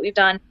podcasts that we've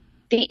done,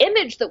 the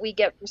image that we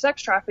get from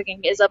sex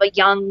trafficking is of a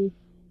young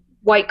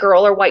white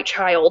girl or white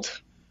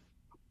child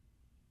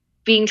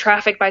being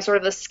trafficked by sort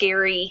of the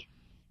scary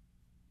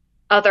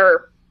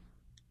other,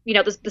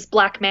 this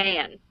black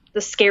man,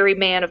 the scary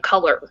man of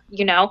color,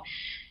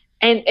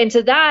 And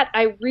to that,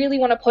 I really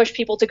want to push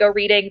people to go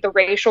reading The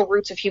Racial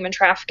Roots of Human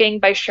Trafficking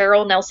by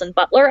Cheryl Nelson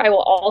Butler. I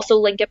will also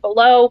link it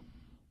below.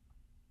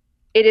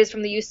 It is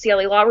from the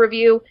UCLA Law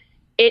Review.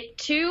 It,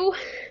 too,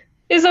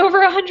 is over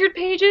 100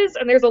 pages,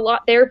 and there's a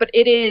lot there, but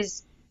it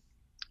is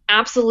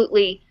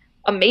absolutely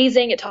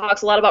amazing. It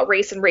talks a lot about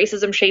race and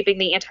racism shaping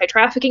the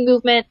anti-trafficking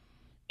movement.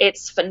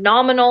 It's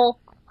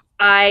phenomenal.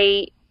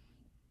 I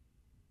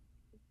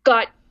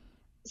got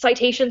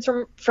citations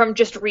from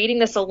just reading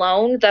this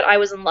alone that I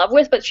was in love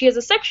with, but she has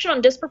a section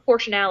on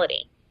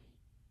disproportionality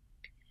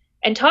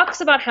and talks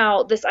about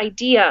how this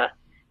idea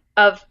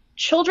of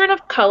children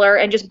of color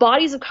and just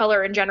bodies of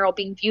color in general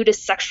being viewed as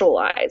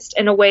sexualized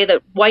in a way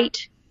that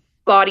white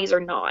bodies are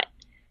not,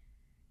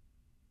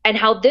 and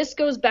how this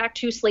goes back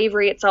to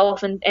slavery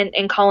itself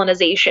and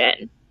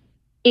colonization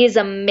is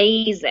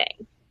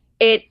amazing.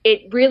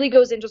 It really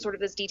goes into sort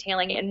of this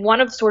detailing, and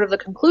one of sort of the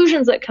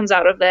conclusions that comes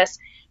out of this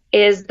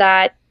is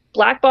that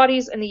Black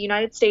bodies in the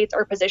United States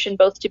are positioned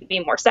both to be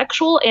more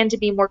sexual and to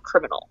be more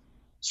criminal.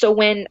 So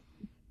when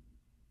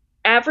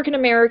African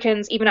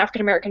Americans, even African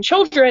American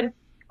children,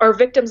 are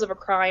victims of a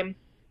crime,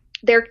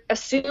 they're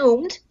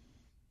assumed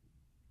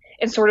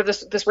in sort of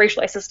this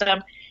racialized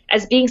system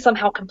as being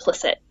somehow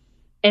complicit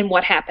in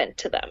what happened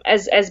to them,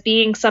 as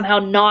being somehow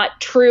not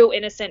true,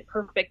 innocent,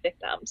 perfect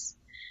victims,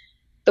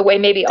 the way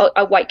maybe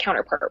a white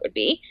counterpart would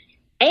be.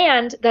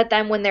 And that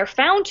then when they're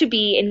found to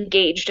be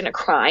engaged in a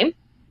crime,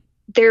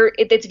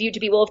 it's viewed to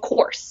be, well, of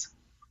course.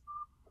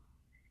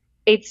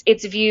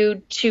 It's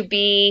viewed to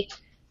be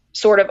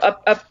sort of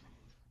a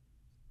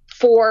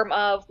form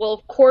of, well,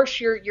 of course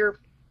you're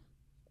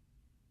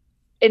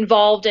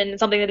involved in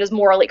something that is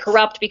morally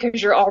corrupt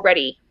because you're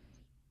already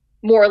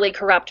morally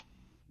corrupt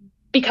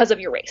because of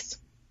your race.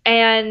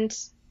 And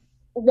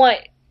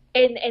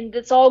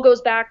this all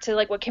goes back to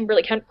like what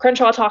Kimberly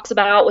Crenshaw talks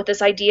about with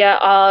this idea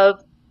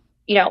of,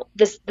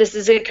 this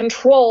is a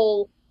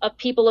control of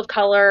people of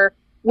color,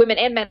 women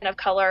and men of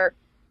color,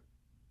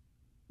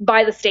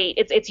 by the state.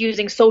 It's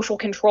using social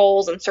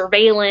controls and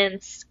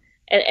surveillance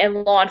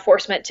and law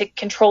enforcement to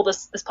control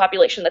this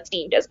population that's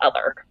deemed as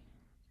other.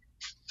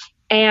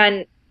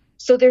 And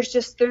so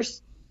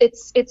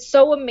it's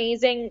so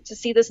amazing to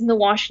see this in the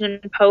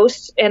Washington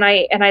Post, and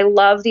I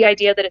love the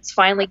idea that it's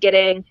finally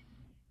getting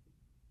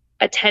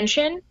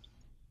attention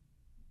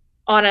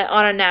on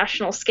a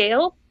national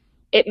scale.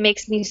 It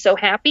makes me so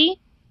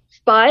happy,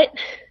 but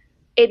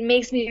it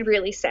makes me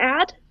really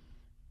sad,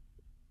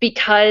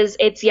 because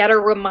it's yet a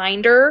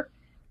reminder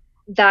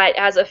that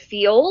as a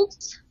field,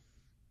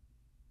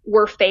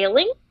 we're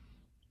failing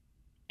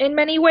in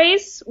many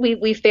ways.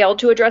 We failed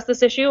to address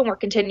this issue, and we're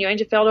continuing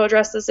to fail to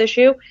address this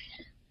issue.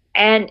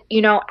 And,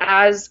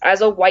 as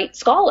a white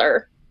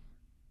scholar,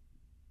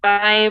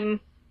 I'm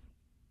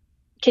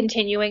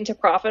continuing to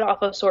profit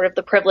off of sort of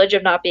the privilege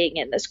of not being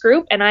in this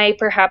group. And I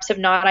perhaps have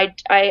not,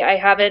 I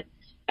haven't,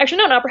 actually,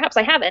 no, not perhaps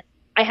I haven't.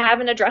 I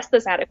haven't addressed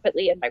this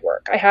adequately in my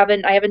work. I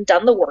haven't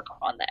done the work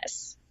on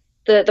this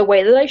the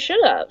way that I should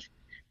have.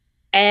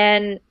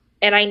 And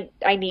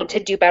I need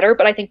to do better,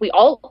 but I think we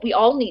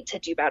all need to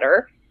do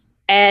better.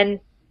 And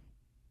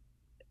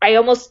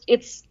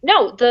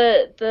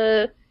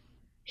the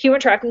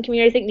human trafficking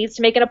community, I think, needs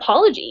to make an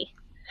apology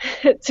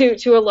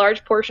to a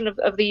large portion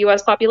of the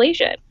U.S.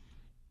 population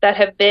that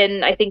have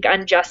been, I think,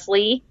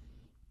 unjustly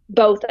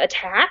both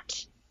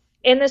attacked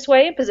in this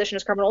way and positioned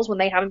as criminals when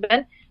they haven't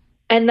been.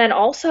 And then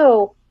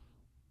also,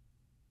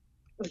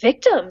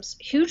 victims,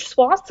 huge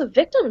swaths of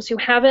victims who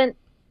haven't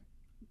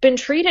been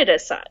treated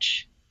as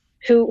such,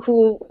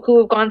 who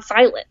have gone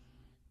silent.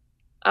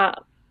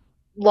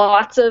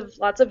 Lots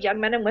of young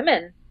men and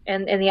women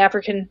in the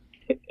African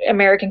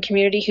American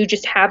community who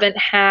just haven't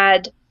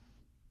had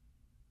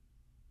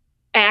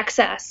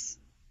access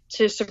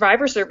to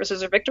survivor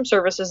services or victim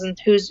services, and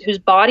whose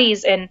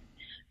bodies and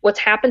what's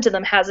happened to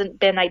them hasn't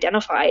been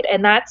identified.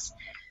 And that's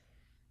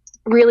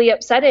really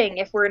upsetting.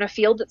 If we're in a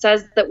field that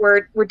says that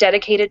we're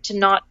dedicated to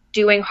not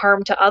doing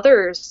harm to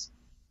others,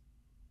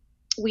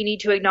 we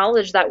need to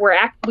acknowledge that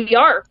we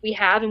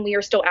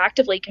are still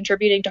actively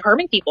contributing to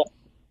harming people.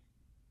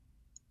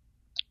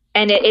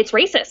 And it's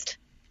racist.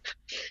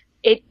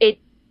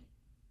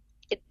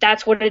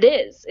 That's what it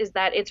is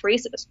that it's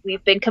racist.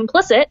 We've been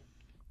complicit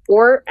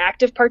or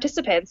active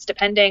participants,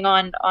 depending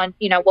on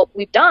what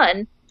we've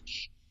done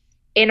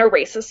in a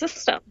racist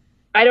system.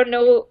 I don't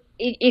know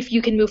if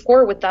you can move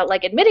forward with that,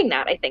 like admitting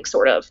that, I think,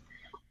 sort of.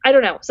 I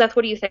don't know. Seth,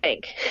 what do you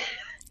think?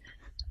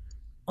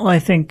 Well, I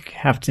think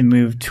have to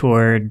move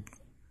toward,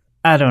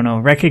 I don't know,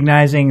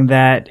 recognizing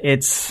that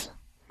it's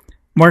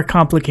more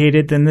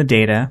complicated than the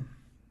data.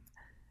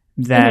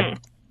 That,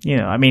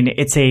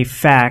 it's a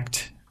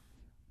fact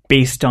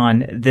based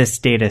on this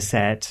data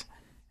set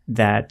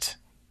that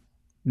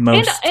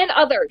most... And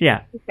others.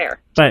 Yeah. Fair.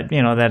 But,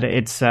 that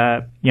it's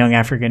young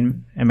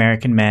African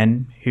American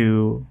men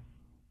who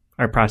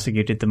are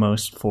prosecuted the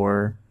most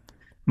for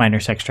minor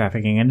sex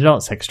trafficking and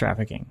adult sex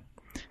trafficking.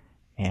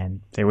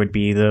 And there would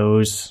be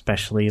those,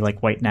 especially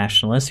like white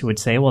nationalists, who would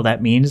say, well,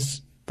 that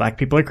means black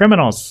people are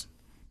criminals.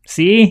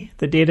 See,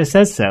 the data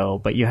says so,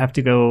 but you have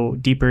to go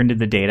deeper into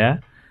the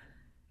data.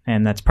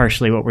 And that's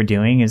partially what we're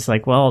doing, is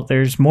like, well,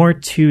 there's more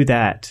to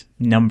that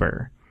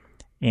number.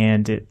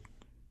 And it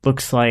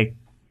looks like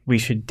we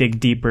should dig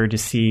deeper to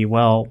see,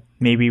 well,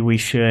 maybe we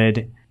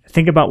should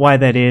think about why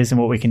that is and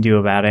what we can do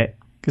about it.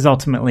 Because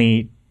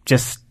ultimately,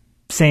 just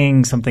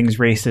saying something's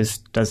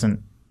racist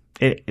doesn't,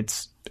 it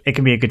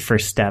can be a good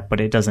first step,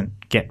 but it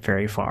doesn't get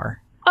very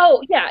far.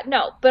 Oh, yeah,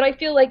 no. But I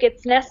feel like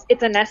it's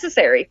a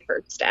necessary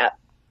first step.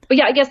 But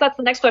yeah, I guess that's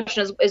the next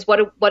question is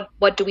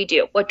what do we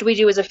do? What do we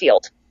do as a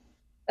field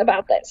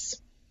about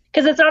this?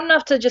 Because it's not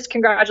enough to just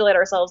congratulate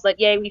ourselves that,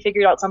 yay, we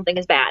figured out something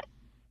is bad.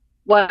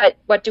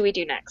 What do we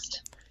do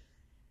next?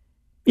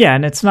 Yeah,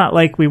 and it's not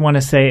like we want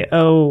to say,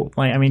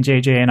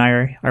 JJ and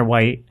I are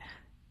white,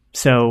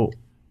 so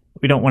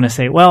we don't want to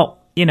say, well,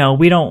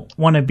 we don't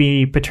want to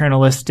be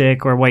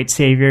paternalistic or white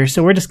savior,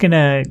 so we're just going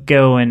to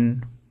go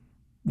and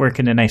work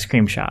in an ice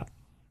cream shop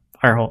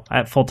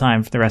at full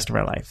time for the rest of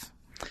our life,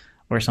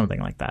 or something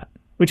like that,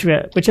 which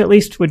at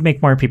least would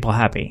make more people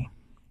happy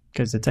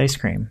because it's ice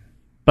cream.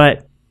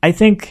 But I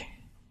think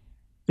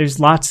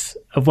there's lots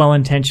of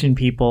well-intentioned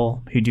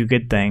people who do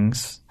good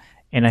things.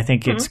 And I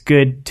think it's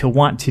good to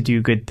want to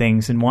do good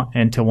things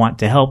and to want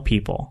to help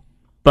people.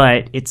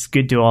 But it's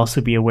good to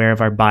also be aware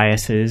of our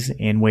biases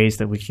in ways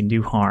that we can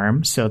do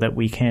harm so that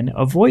we can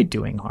avoid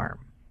doing harm.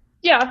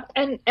 Yeah,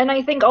 and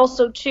I think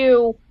also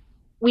too,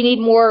 we need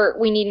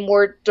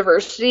more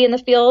diversity in the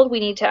field. We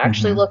need to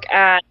actually look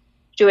at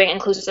doing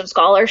inclusive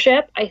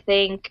scholarship. I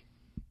think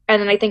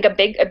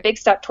a big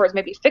step towards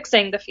maybe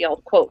fixing the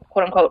field, quote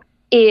unquote,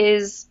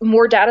 is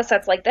more data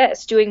sets like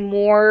this, doing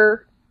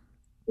more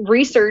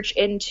research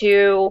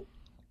into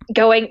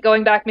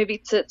going back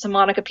maybe to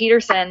Monica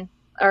Peterson,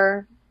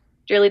 our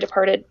dearly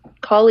departed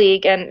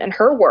colleague, and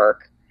her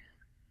work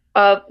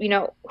of,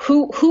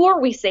 who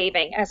are we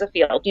saving as a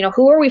field?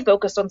 Who are we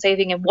focused on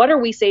saving, and what are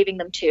we saving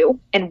them to?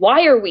 And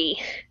why are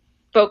we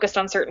focused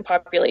on certain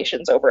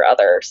populations over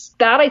others?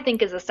 That, I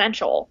think, is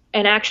essential.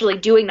 And actually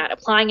doing that,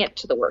 applying it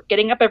to the work,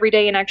 getting up every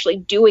day and actually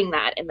doing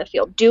that in the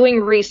field,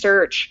 doing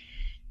research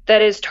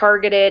that is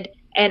targeted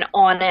and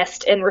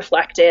honest and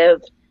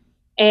reflective,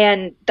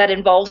 and that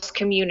involves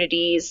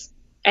communities,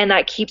 and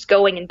that keeps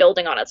going and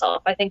building on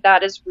itself. I think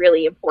that is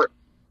really important.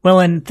 Well,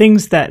 and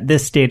things that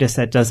this data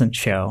set doesn't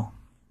show.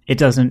 It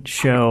doesn't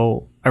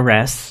show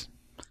arrests,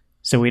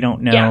 so we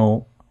don't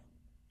know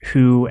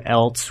who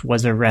else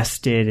was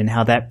arrested and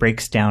how that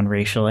breaks down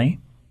racially.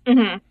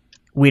 Mm-hmm.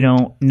 We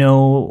don't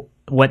know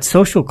what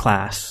social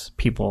class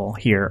people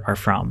here are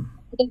from.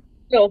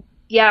 So,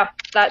 yeah,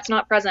 that's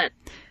not present.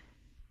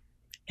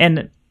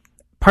 And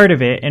part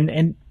of it,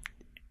 and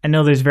I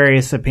know there's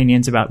various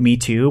opinions about Me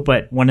Too,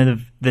 but one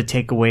of the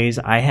takeaways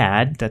I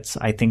had that's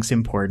I think's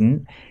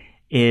important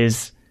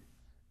is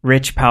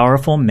rich,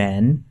 powerful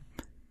men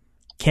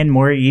can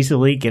more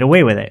easily get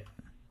away with it.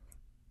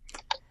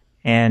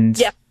 And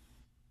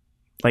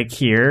like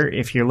here,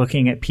 if you're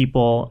looking at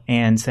people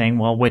and saying,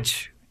 well,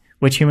 which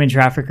human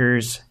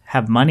traffickers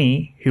have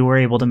money who are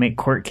able to make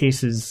court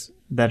cases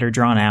that are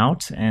drawn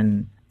out,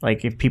 and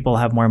like if people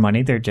have more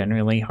money, they're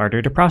generally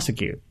harder to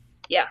prosecute.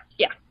 Yeah.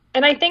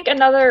 And I think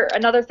another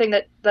thing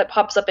that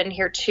pops up in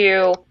here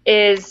too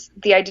is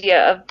the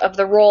idea of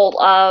the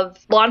role of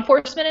law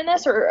enforcement in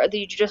this, or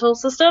the judicial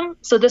system.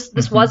 So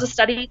this was a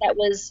study that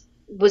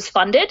was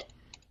funded,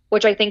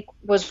 which I think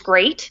was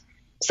great.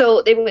 So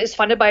it was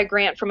funded by a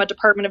grant from a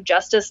Department of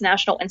Justice,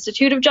 National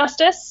Institute of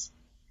Justice.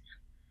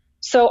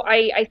 So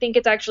I think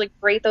it's actually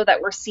great, though,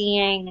 that we're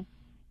seeing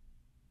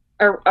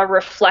a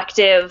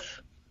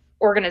reflective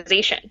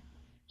organization,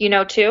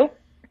 too.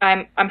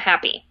 I'm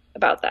happy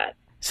about that.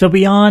 So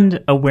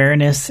beyond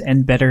awareness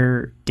and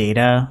better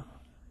data,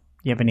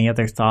 do you have any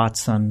other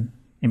thoughts on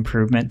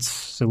improvements,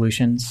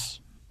 solutions?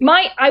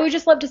 I would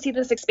just love to see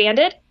this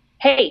expanded.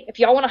 Hey, if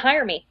y'all want to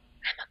hire me,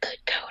 I'm a good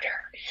coder.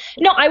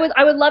 No,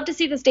 I would love to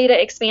see this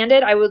data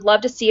expanded. I would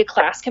love to see a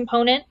class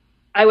component.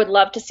 I would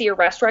love to see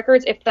arrest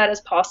records if that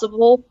is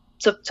possible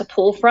to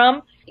pull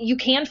from. You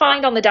can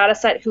find on the data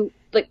set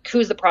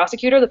who's the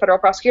prosecutor, the federal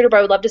prosecutor, but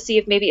I would love to see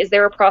if maybe is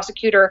there a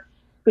prosecutor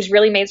who's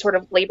really made sort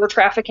of labor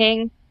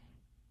trafficking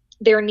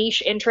their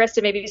niche interest,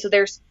 and maybe so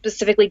they're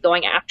specifically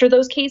going after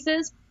those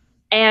cases.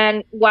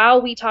 And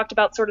while we talked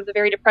about sort of the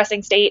very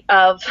depressing state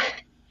of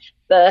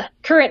the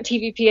current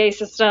TVPA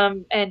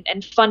system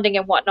and funding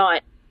and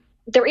whatnot,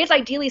 there is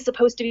ideally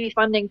supposed to be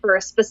funding for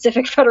a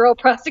specific federal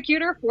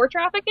prosecutor for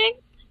trafficking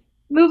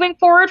moving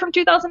forward from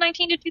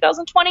 2019 to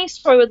 2020.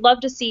 So I would love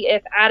to see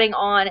if adding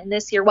on in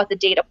this year what the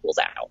data pulls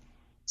out.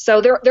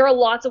 So there are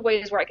lots of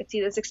ways where I could see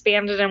this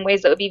expanded in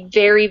ways that would be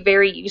very,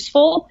 very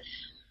useful.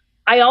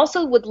 I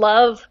also would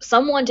love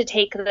someone to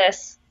take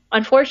this.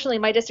 Unfortunately,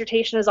 my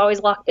dissertation is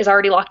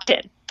already locked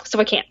in, so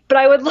I can't. But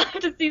I would love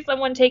to see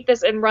someone take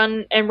this and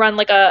run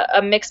like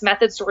a mixed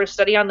method sort of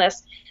study on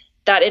this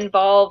that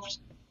involved,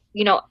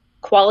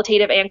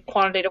 qualitative and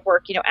quantitative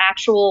work,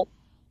 actual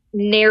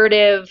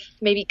narrative,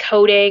 maybe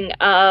coding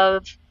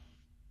of,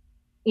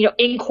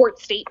 in court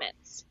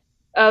statements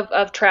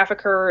of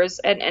traffickers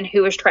and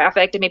who is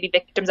trafficked, and maybe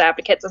victims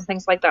advocates and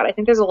things like that. I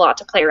think there's a lot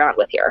to play around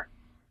with here.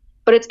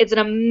 But it's an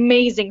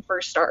amazing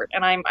first start,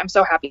 and I'm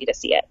so happy to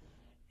see it.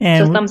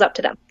 And so thumbs up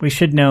to them. We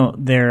should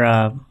note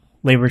their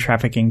labor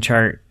trafficking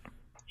chart.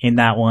 In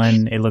that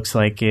one, it looks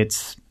like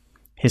it's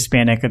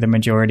Hispanic are the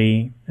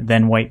majority,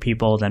 then white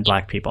people, then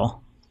black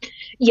people.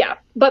 Yeah,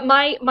 but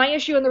my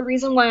issue and the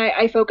reason why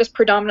I focus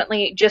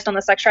predominantly just on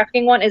the sex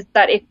trafficking one is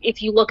that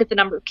if you look at the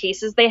number of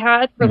cases they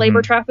had for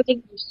labor trafficking,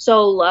 it was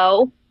so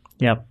low.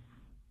 Yep.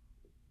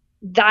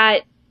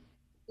 That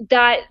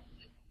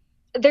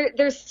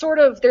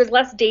there's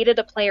less data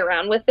to play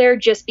around with there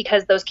just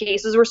because those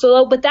cases were so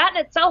low. But that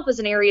in itself is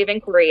an area of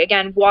inquiry.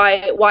 Again,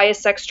 why is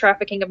sex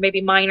trafficking of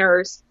maybe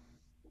minors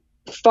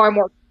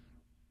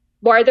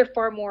why are there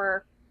far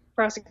more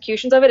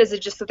prosecutions of it? Is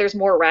it just that there's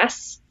more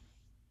arrests?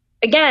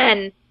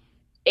 Again,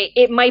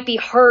 it might be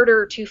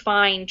harder to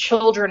find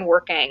children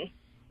working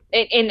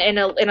in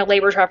a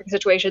labor trafficking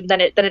situation than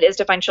it is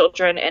to find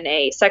children in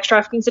a sex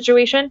trafficking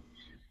situation.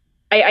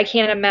 I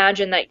can't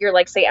imagine that you're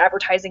say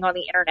advertising on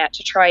the internet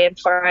to try and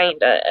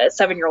find a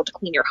 7-year-old to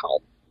clean your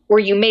home, where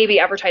you may be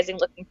advertising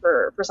looking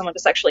for someone to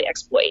sexually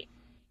exploit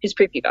who's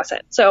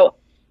prepubescent. So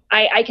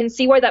I can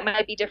see why that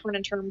might be different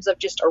in terms of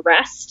just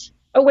arrest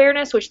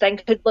awareness, which then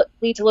could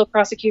lead to low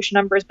prosecution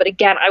numbers. But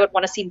again, I would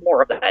want to see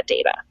more of that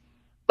data.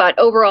 But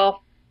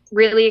overall,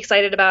 really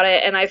excited about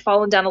it. And I've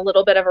fallen down a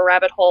little bit of a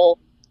rabbit hole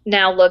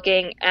now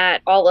looking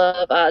at all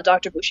of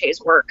Dr.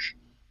 Boucher's work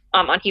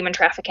on human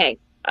trafficking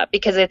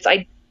because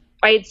I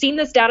had seen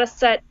this data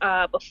set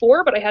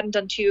before, but I hadn't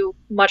done too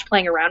much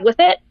playing around with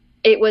it.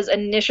 It was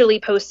initially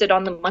posted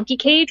on the Monkey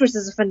Cage, which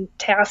is a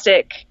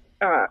fantastic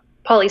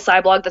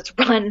poli-sci blog that's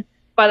run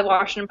by the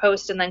Washington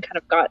Post and then kind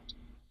of got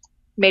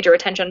major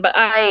attention. But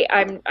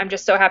I'm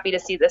just so happy to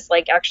see this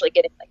actually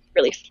getting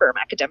really firm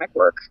academic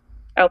work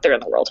out there in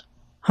the world.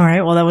 All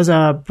right. Well, that was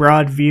a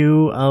broad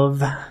view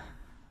of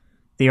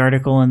the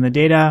article and the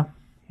data,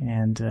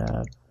 and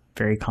a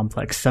very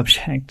complex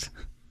subject.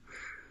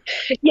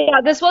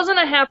 Yeah, this wasn't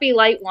a happy,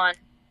 light one.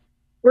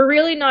 We're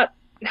really not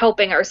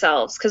helping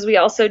ourselves because we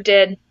also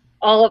did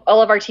all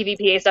of our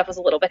TVPA stuff was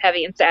a little bit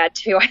heavy and sad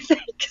too, I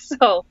think.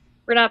 So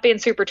we're not being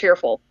super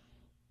cheerful,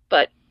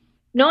 but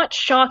not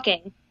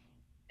shocking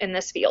in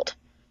this field.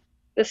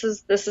 This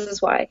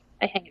is why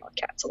I hang out with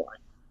cats a lot.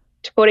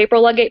 To quote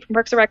April Ludgate from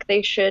Parks and Rec,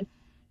 they should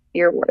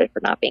be rewarded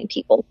for not being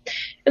people.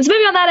 And so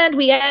maybe on that end,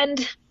 we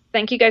end.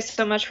 Thank you guys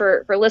so much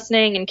for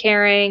listening and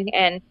caring,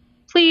 and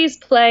please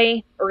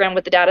play around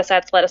with the data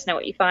sets. Let us know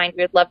what you find.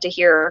 We would love to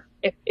hear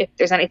if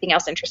there's anything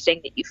else interesting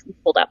that you've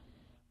pulled up.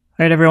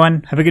 All right,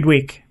 everyone. Have a good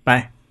week.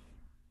 Bye.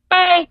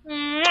 Bye.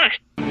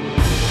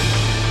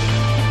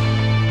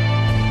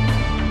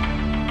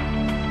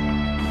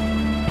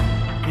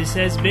 This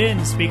has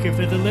been Speaker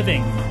for the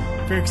Living.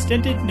 For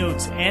extended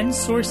notes and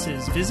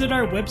sources, visit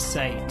our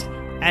website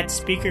at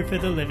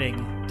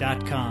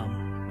speakerfortheliving.com.